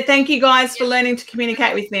 She said, thank you guys for learning to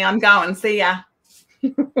communicate with me. I'm going. See ya.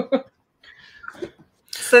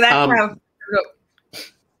 So that's how.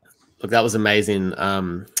 Look, that was amazing.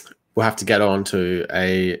 We'll have to get on to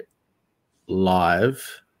a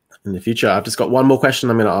live in the future. I've just got one more question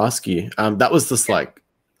I'm going to ask you. That was just like,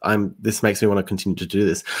 this makes me want to continue to do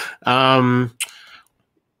this. And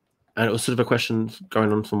it was sort of a question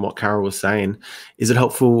going on from what Carol was saying. Is it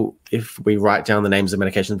helpful if we write down the names of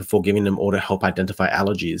medications before giving them, or to help identify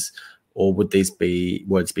allergies, or would these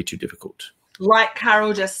words be too difficult? Like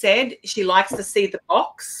Carol just said, she likes to see the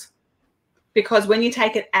box. Because when you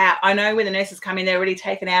take it out, I know when the nurses come in, they're already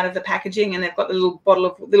taken out of the packaging and they've got the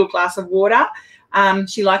little glass of water.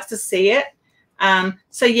 She likes to see it.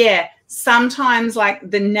 So yeah, sometimes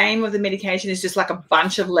like the name of the medication is just like a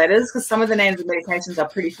bunch of letters, because some of the names of medications are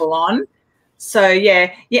pretty full on. So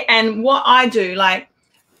yeah. And what I do, like,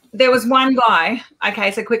 there was one guy.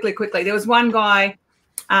 Okay, so quickly. There was one guy.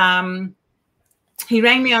 He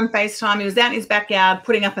rang me on FaceTime. He was out in his backyard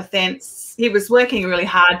putting up a fence. He was working really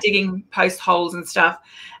hard, digging post holes and stuff.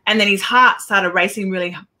 And then his heart started racing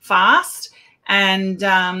really fast.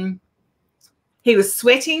 And he was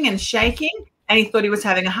sweating and shaking, and he thought he was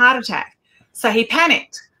having a heart attack. So he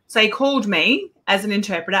panicked. So he called me as an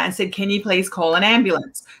interpreter and said, can you please call an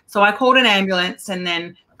ambulance? So I called an ambulance and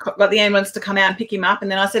then got the ambulance to come out and pick him up.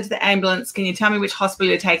 And then I said to the ambulance, can you tell me which hospital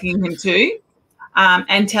you're taking him to,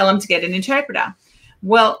 and tell him to get an interpreter?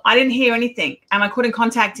 Well, I didn't hear anything and I couldn't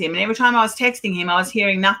contact him. And every time I was texting him, I was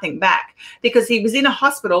hearing nothing back because he was in a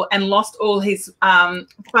hospital and lost all his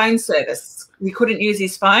phone service. We couldn't use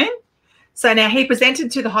his phone. So now he presented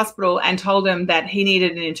to the hospital and told them that he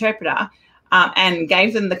needed an interpreter and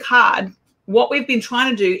gave them the card. What we've been trying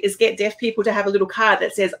to do is get deaf people to have a little card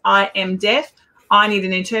that says, I am deaf, I need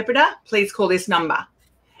an interpreter, please call this number.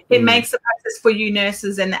 It makes the process for you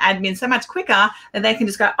nurses and the admin so much quicker that they can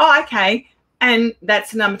just go, oh, okay, and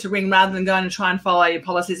that's the number to ring rather than going to try and follow your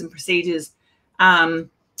policies and procedures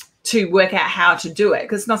to work out how to do it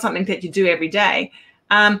because it's not something that you do every day.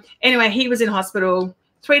 Anyway, he was in hospital.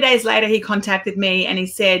 3 days later, he contacted me and he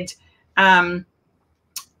said, oh,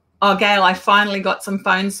 Gail, I finally got some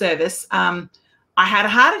phone service. I had a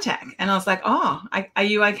heart attack. And I was like, oh, are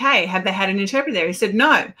you okay? Have they had an interpreter there? He said,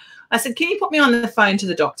 no. I said, can you put me on the phone to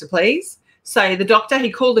the doctor, please? So the doctor,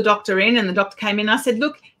 he called the doctor in and the doctor came in. I said,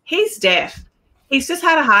 look, he's deaf. He's just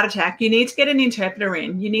had a heart attack. You need to get an interpreter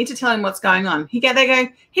in. You need to tell him what's going on. They go,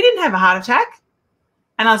 he didn't have a heart attack.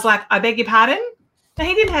 And I was like, I beg your pardon? No,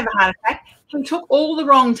 he didn't have a heart attack. He took all the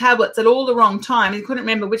wrong tablets at all the wrong time. He couldn't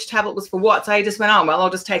remember which tablet was for what. So he just went, oh, well, I'll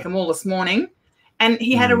just take them all this morning. And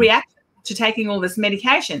he had a reaction to taking all this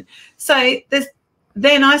medication. So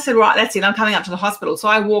then I said, right, that's it. I'm coming up to the hospital. So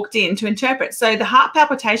I walked in to interpret. So the heart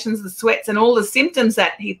palpitations, the sweats, and all the symptoms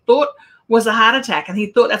that he thought was a heart attack, and he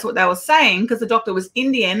thought that's what they were saying because the doctor was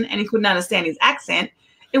Indian and he couldn't understand his accent.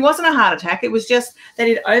 It wasn't a heart attack. It was just that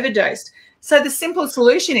he'd overdosed. So the simple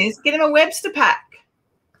solution is get him a Webster pack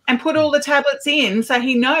and put all the tablets in so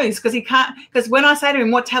he knows because he can't. Because when I say to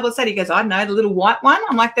him, what tablet's that? He goes, I don't know, the little white one.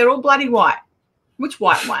 I'm like, they're all bloody white. Which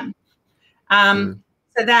white one? So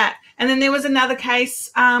that. And then there was another case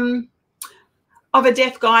of a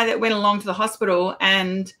deaf guy that went along to the hospital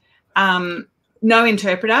and no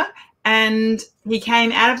interpreter. And he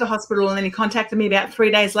came out of the hospital and then he contacted me about 3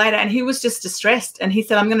 days later and he was just distressed. And he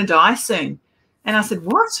said, I'm going to die soon. And I said,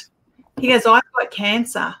 what? He goes, I've got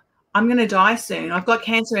cancer. I'm going to die soon. I've got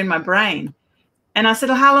cancer in my brain. And I said,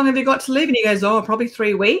 well, how long have you got to live? And he goes, oh, probably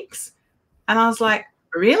 3 weeks. And I was like,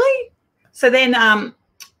 really? So then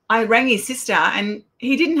I rang his sister and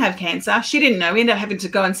he didn't have cancer. She didn't know. We ended up having to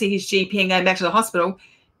go and see his GP and going back to the hospital.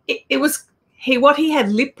 What he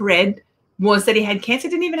had lip read was that he had cancer,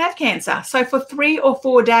 didn't even have cancer. So for 3 or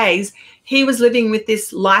 4 days, he was living with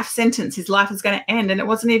this life sentence. His life was going to end, and it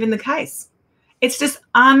wasn't even the case. It's just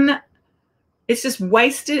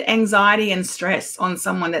wasted anxiety and stress on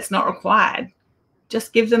someone that's not required.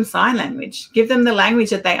 Just give them sign language. Give them the language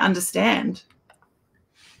that they understand.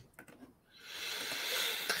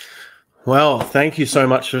 Well, thank you so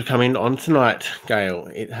much for coming on tonight, Gail.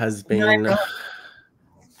 It has been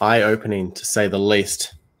eye-opening, to say the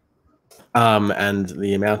least. And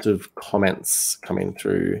the amount of comments coming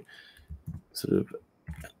through sort of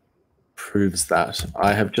proves that.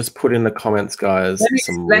 I have just put in the comments, guys. Let me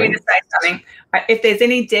just say something. If there's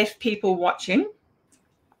any deaf people watching,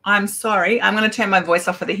 I'm sorry. I'm going to turn my voice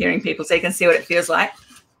off for the hearing people so you can see what it feels like.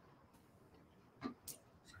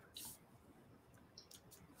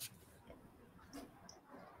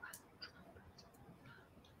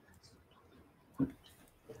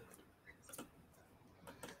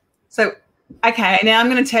 So, okay, now I'm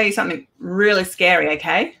going to tell you something really scary,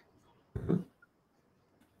 okay?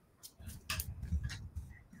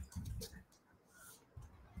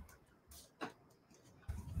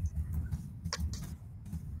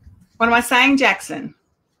 What am I saying, Jackson?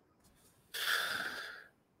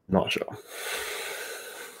 Not sure.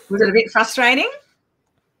 Was it a bit frustrating?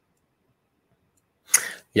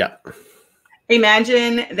 Yeah.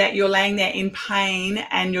 Imagine that you're laying there in pain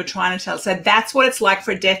and you're trying to tell. So that's what it's like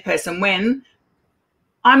for a deaf person. When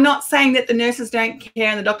I'm not saying that the nurses don't care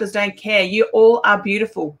and the doctors don't care. You all are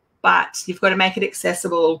beautiful, but you've got to make it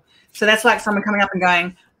accessible. So that's like someone coming up and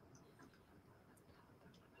going,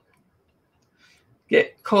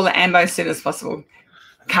 call the ambo as soon as possible.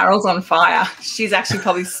 Carol's on fire. She's actually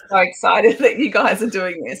probably so excited that you guys are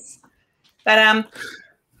doing this. But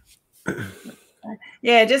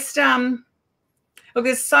yeah, just look,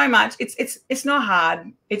 there's so much. It's not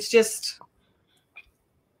hard. It's just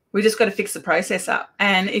we just got to fix the process up.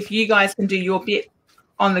 And if you guys can do your bit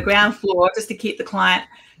on the ground floor just to keep the client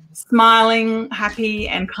smiling, happy,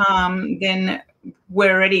 and calm, then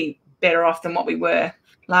we're already better off than what we were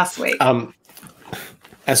last week.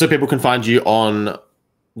 And so people can find you on,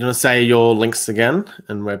 you want to say your links again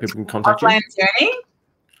and where people can contact Auslan Journey.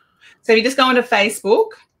 So you just go onto Facebook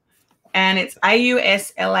and it's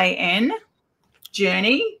AUSLAN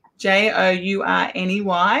Journey,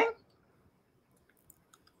 JOURNEY.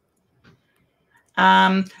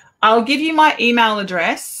 I'll give you my email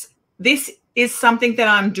address. This is something that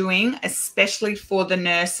I'm doing, especially for the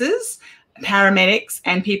nurses, paramedics,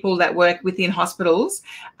 and people that work within hospitals.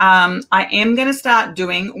 I am going to start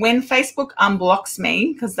doing, when Facebook unblocks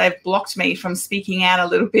me, because they've blocked me from speaking out a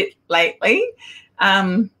little bit lately.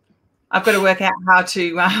 I've got to work out how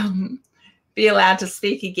to be allowed to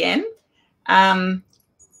speak again.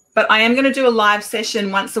 But I am going to do a live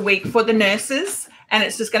session once a week for the nurses, and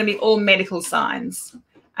it's just going to be all medical signs.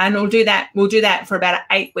 And we'll do that for about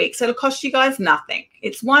 8 weeks. It'll cost you guys nothing.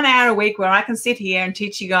 It's 1 hour a week where I can sit here and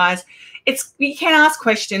teach you guys. You can ask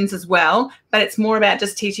questions as well, but it's more about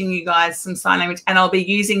just teaching you guys some sign language. And I'll be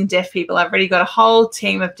using deaf people. I've already got a whole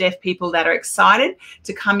team of deaf people that are excited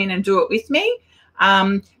to come in and do it with me.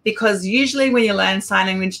 Because usually when you learn sign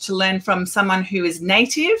language, to learn from someone who is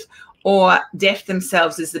native or deaf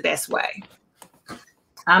themselves is the best way.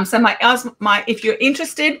 So if you're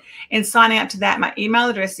interested in signing up to that, my email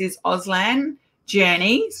address is Auslan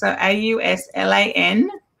Journey, so AUSLANJOURNEY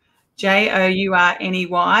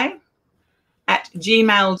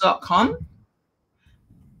 @gmail.com.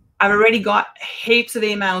 I've already got heaps of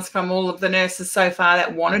emails from all of the nurses so far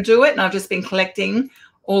that want to do it, and I've just been collecting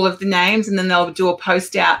all of the names, and then they'll do a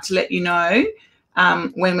post out to let you know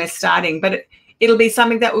when we're starting. But it'll be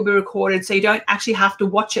something that will be recorded, so you don't actually have to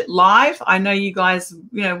watch it live. I know you guys,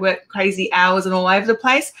 work crazy hours and all over the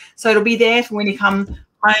place, so it'll be there for when you come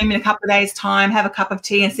home in a couple of days' time, have a cup of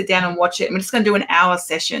tea and sit down and watch it. And we're just going to do an hour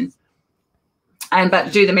session,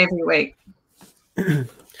 but do them every week.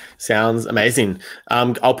 Sounds amazing.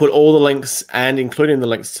 I'll put all the links, and including the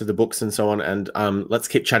links to the books and so on, and let's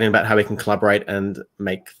keep chatting about how we can collaborate and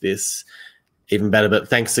make this even better. But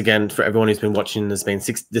thanks again for everyone who's been watching.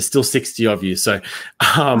 There's still 60 of you. So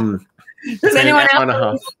does anyone else have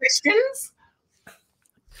any questions?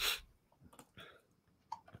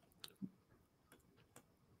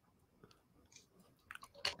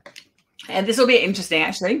 And this will be interesting,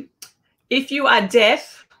 actually. If you are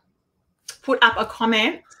deaf, put up a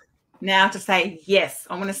comment now to say yes.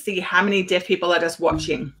 I want to see how many deaf people are just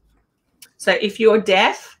watching. So if you're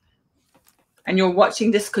deaf and you're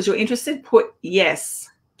watching this because you're interested, put yes.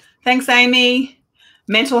 Thanks, Amy.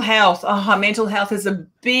 Mental health. Oh, mental health is a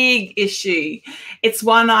big issue. It's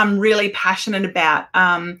one I'm really passionate about.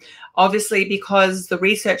 Obviously, because the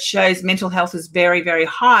research shows mental health is very, very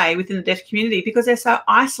high within the deaf community because they're so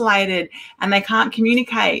isolated and they can't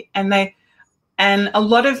communicate.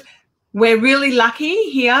 We're really lucky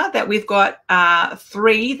here that we've got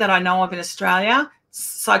 3 that I know of in Australia,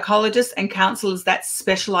 psychologists and counsellors that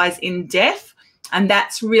specialise in deaf. And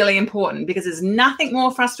that's really important because there's nothing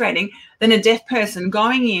more frustrating than a deaf person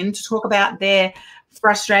going in to talk about their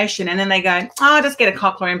frustration, and then they go, just get a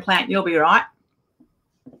cochlear implant, you'll be right.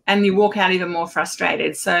 And you walk out even more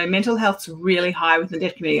frustrated. So mental health's really high within the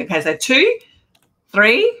deaf community. Okay, so 2,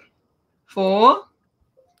 3, 4.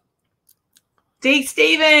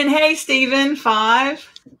 Stephen. Hey, Stephen.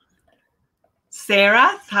 5.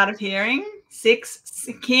 Sarah, hard of hearing. 6.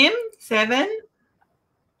 Kim. 7.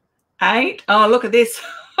 8. Oh, look at this.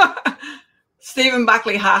 Stephen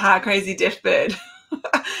Buckley, crazy deaf bird.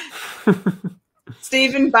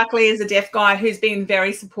 Stephen Buckley is a deaf guy who's been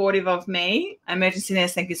very supportive of me. Emergency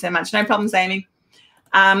nurse, thank you so much. No problems, Amy.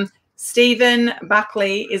 Stephen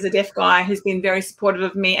Buckley is a deaf guy who's been very supportive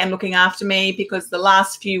of me and looking after me because the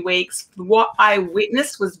last few weeks, what I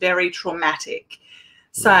witnessed was very traumatic.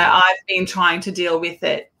 So I've been trying to deal with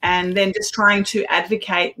it, and then just trying to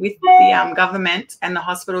advocate with the government and the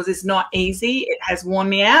hospitals is not easy. It has worn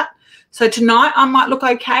me out. So tonight I might look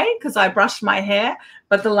okay because I brushed my hair,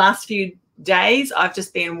 but the last few days I've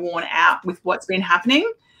just been worn out with what's been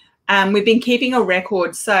happening. We've been keeping a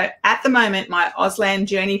record. So at the moment, my Auslan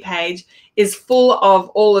Journey page is full of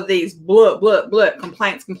all of these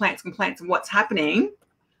complaints and what's happening.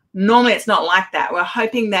 Normally it's not like that. We're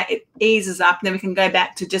hoping that it eases up and then we can go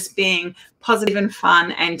back to just being positive and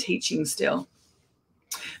fun and teaching still.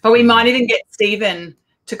 But we might even get Stephen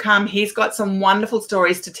to come. He's got some wonderful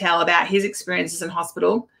stories to tell about his experiences in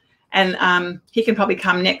hospital. And he can probably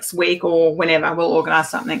come next week or whenever. We'll organise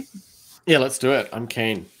something. Yeah, let's do it. I'm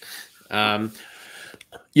keen. I'm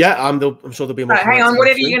sure there'll be more. Hang on,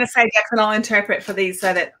 whatever you're going to say, Jackson, I'll interpret for these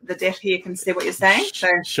so that the deaf here can see what you're saying. So.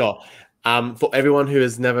 Sure. For everyone who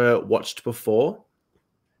has never watched before,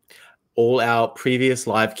 all our previous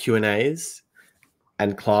live Q&As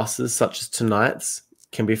and classes such as tonight's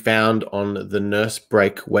can be found on the Nurse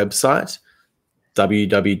Break website,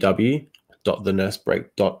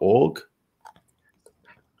 www.thenursebreak.org.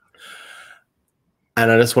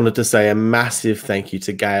 And I just wanted to say a massive thank you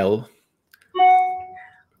to Gail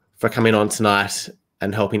for coming on tonight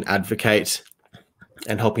and helping advocate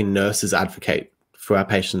and helping nurses advocate for our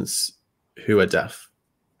patients who are deaf.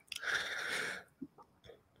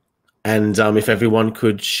 And if everyone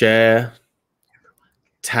could share,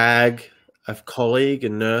 tag a colleague, a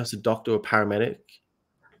nurse, a doctor, or paramedic,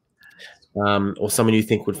 or someone you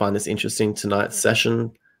think would find this interesting tonight's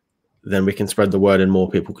session, then we can spread the word and more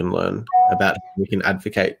people can learn about how we can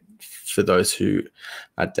advocate for those who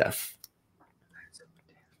are deaf.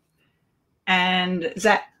 And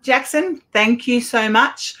Jackson, thank you so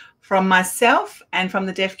much from myself and from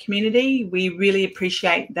the deaf community. We really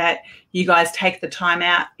appreciate that you guys take the time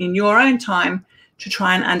out in your own time to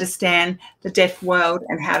try and understand the deaf world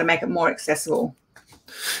and how to make it more accessible.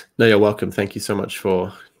 No, you're welcome. Thank you so much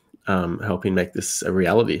for helping make this a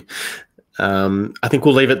reality. I think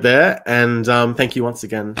we'll leave it there. And thank you once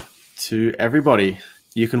again to everybody.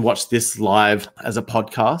 You can watch this live as a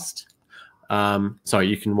podcast. Sorry,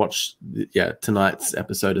 you can watch tonight's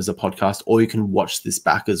episode as a podcast, or you can watch this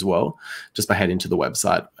back as well just by heading to the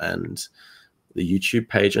website and the YouTube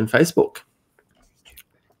page and Facebook.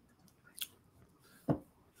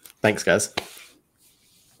 Thanks, guys.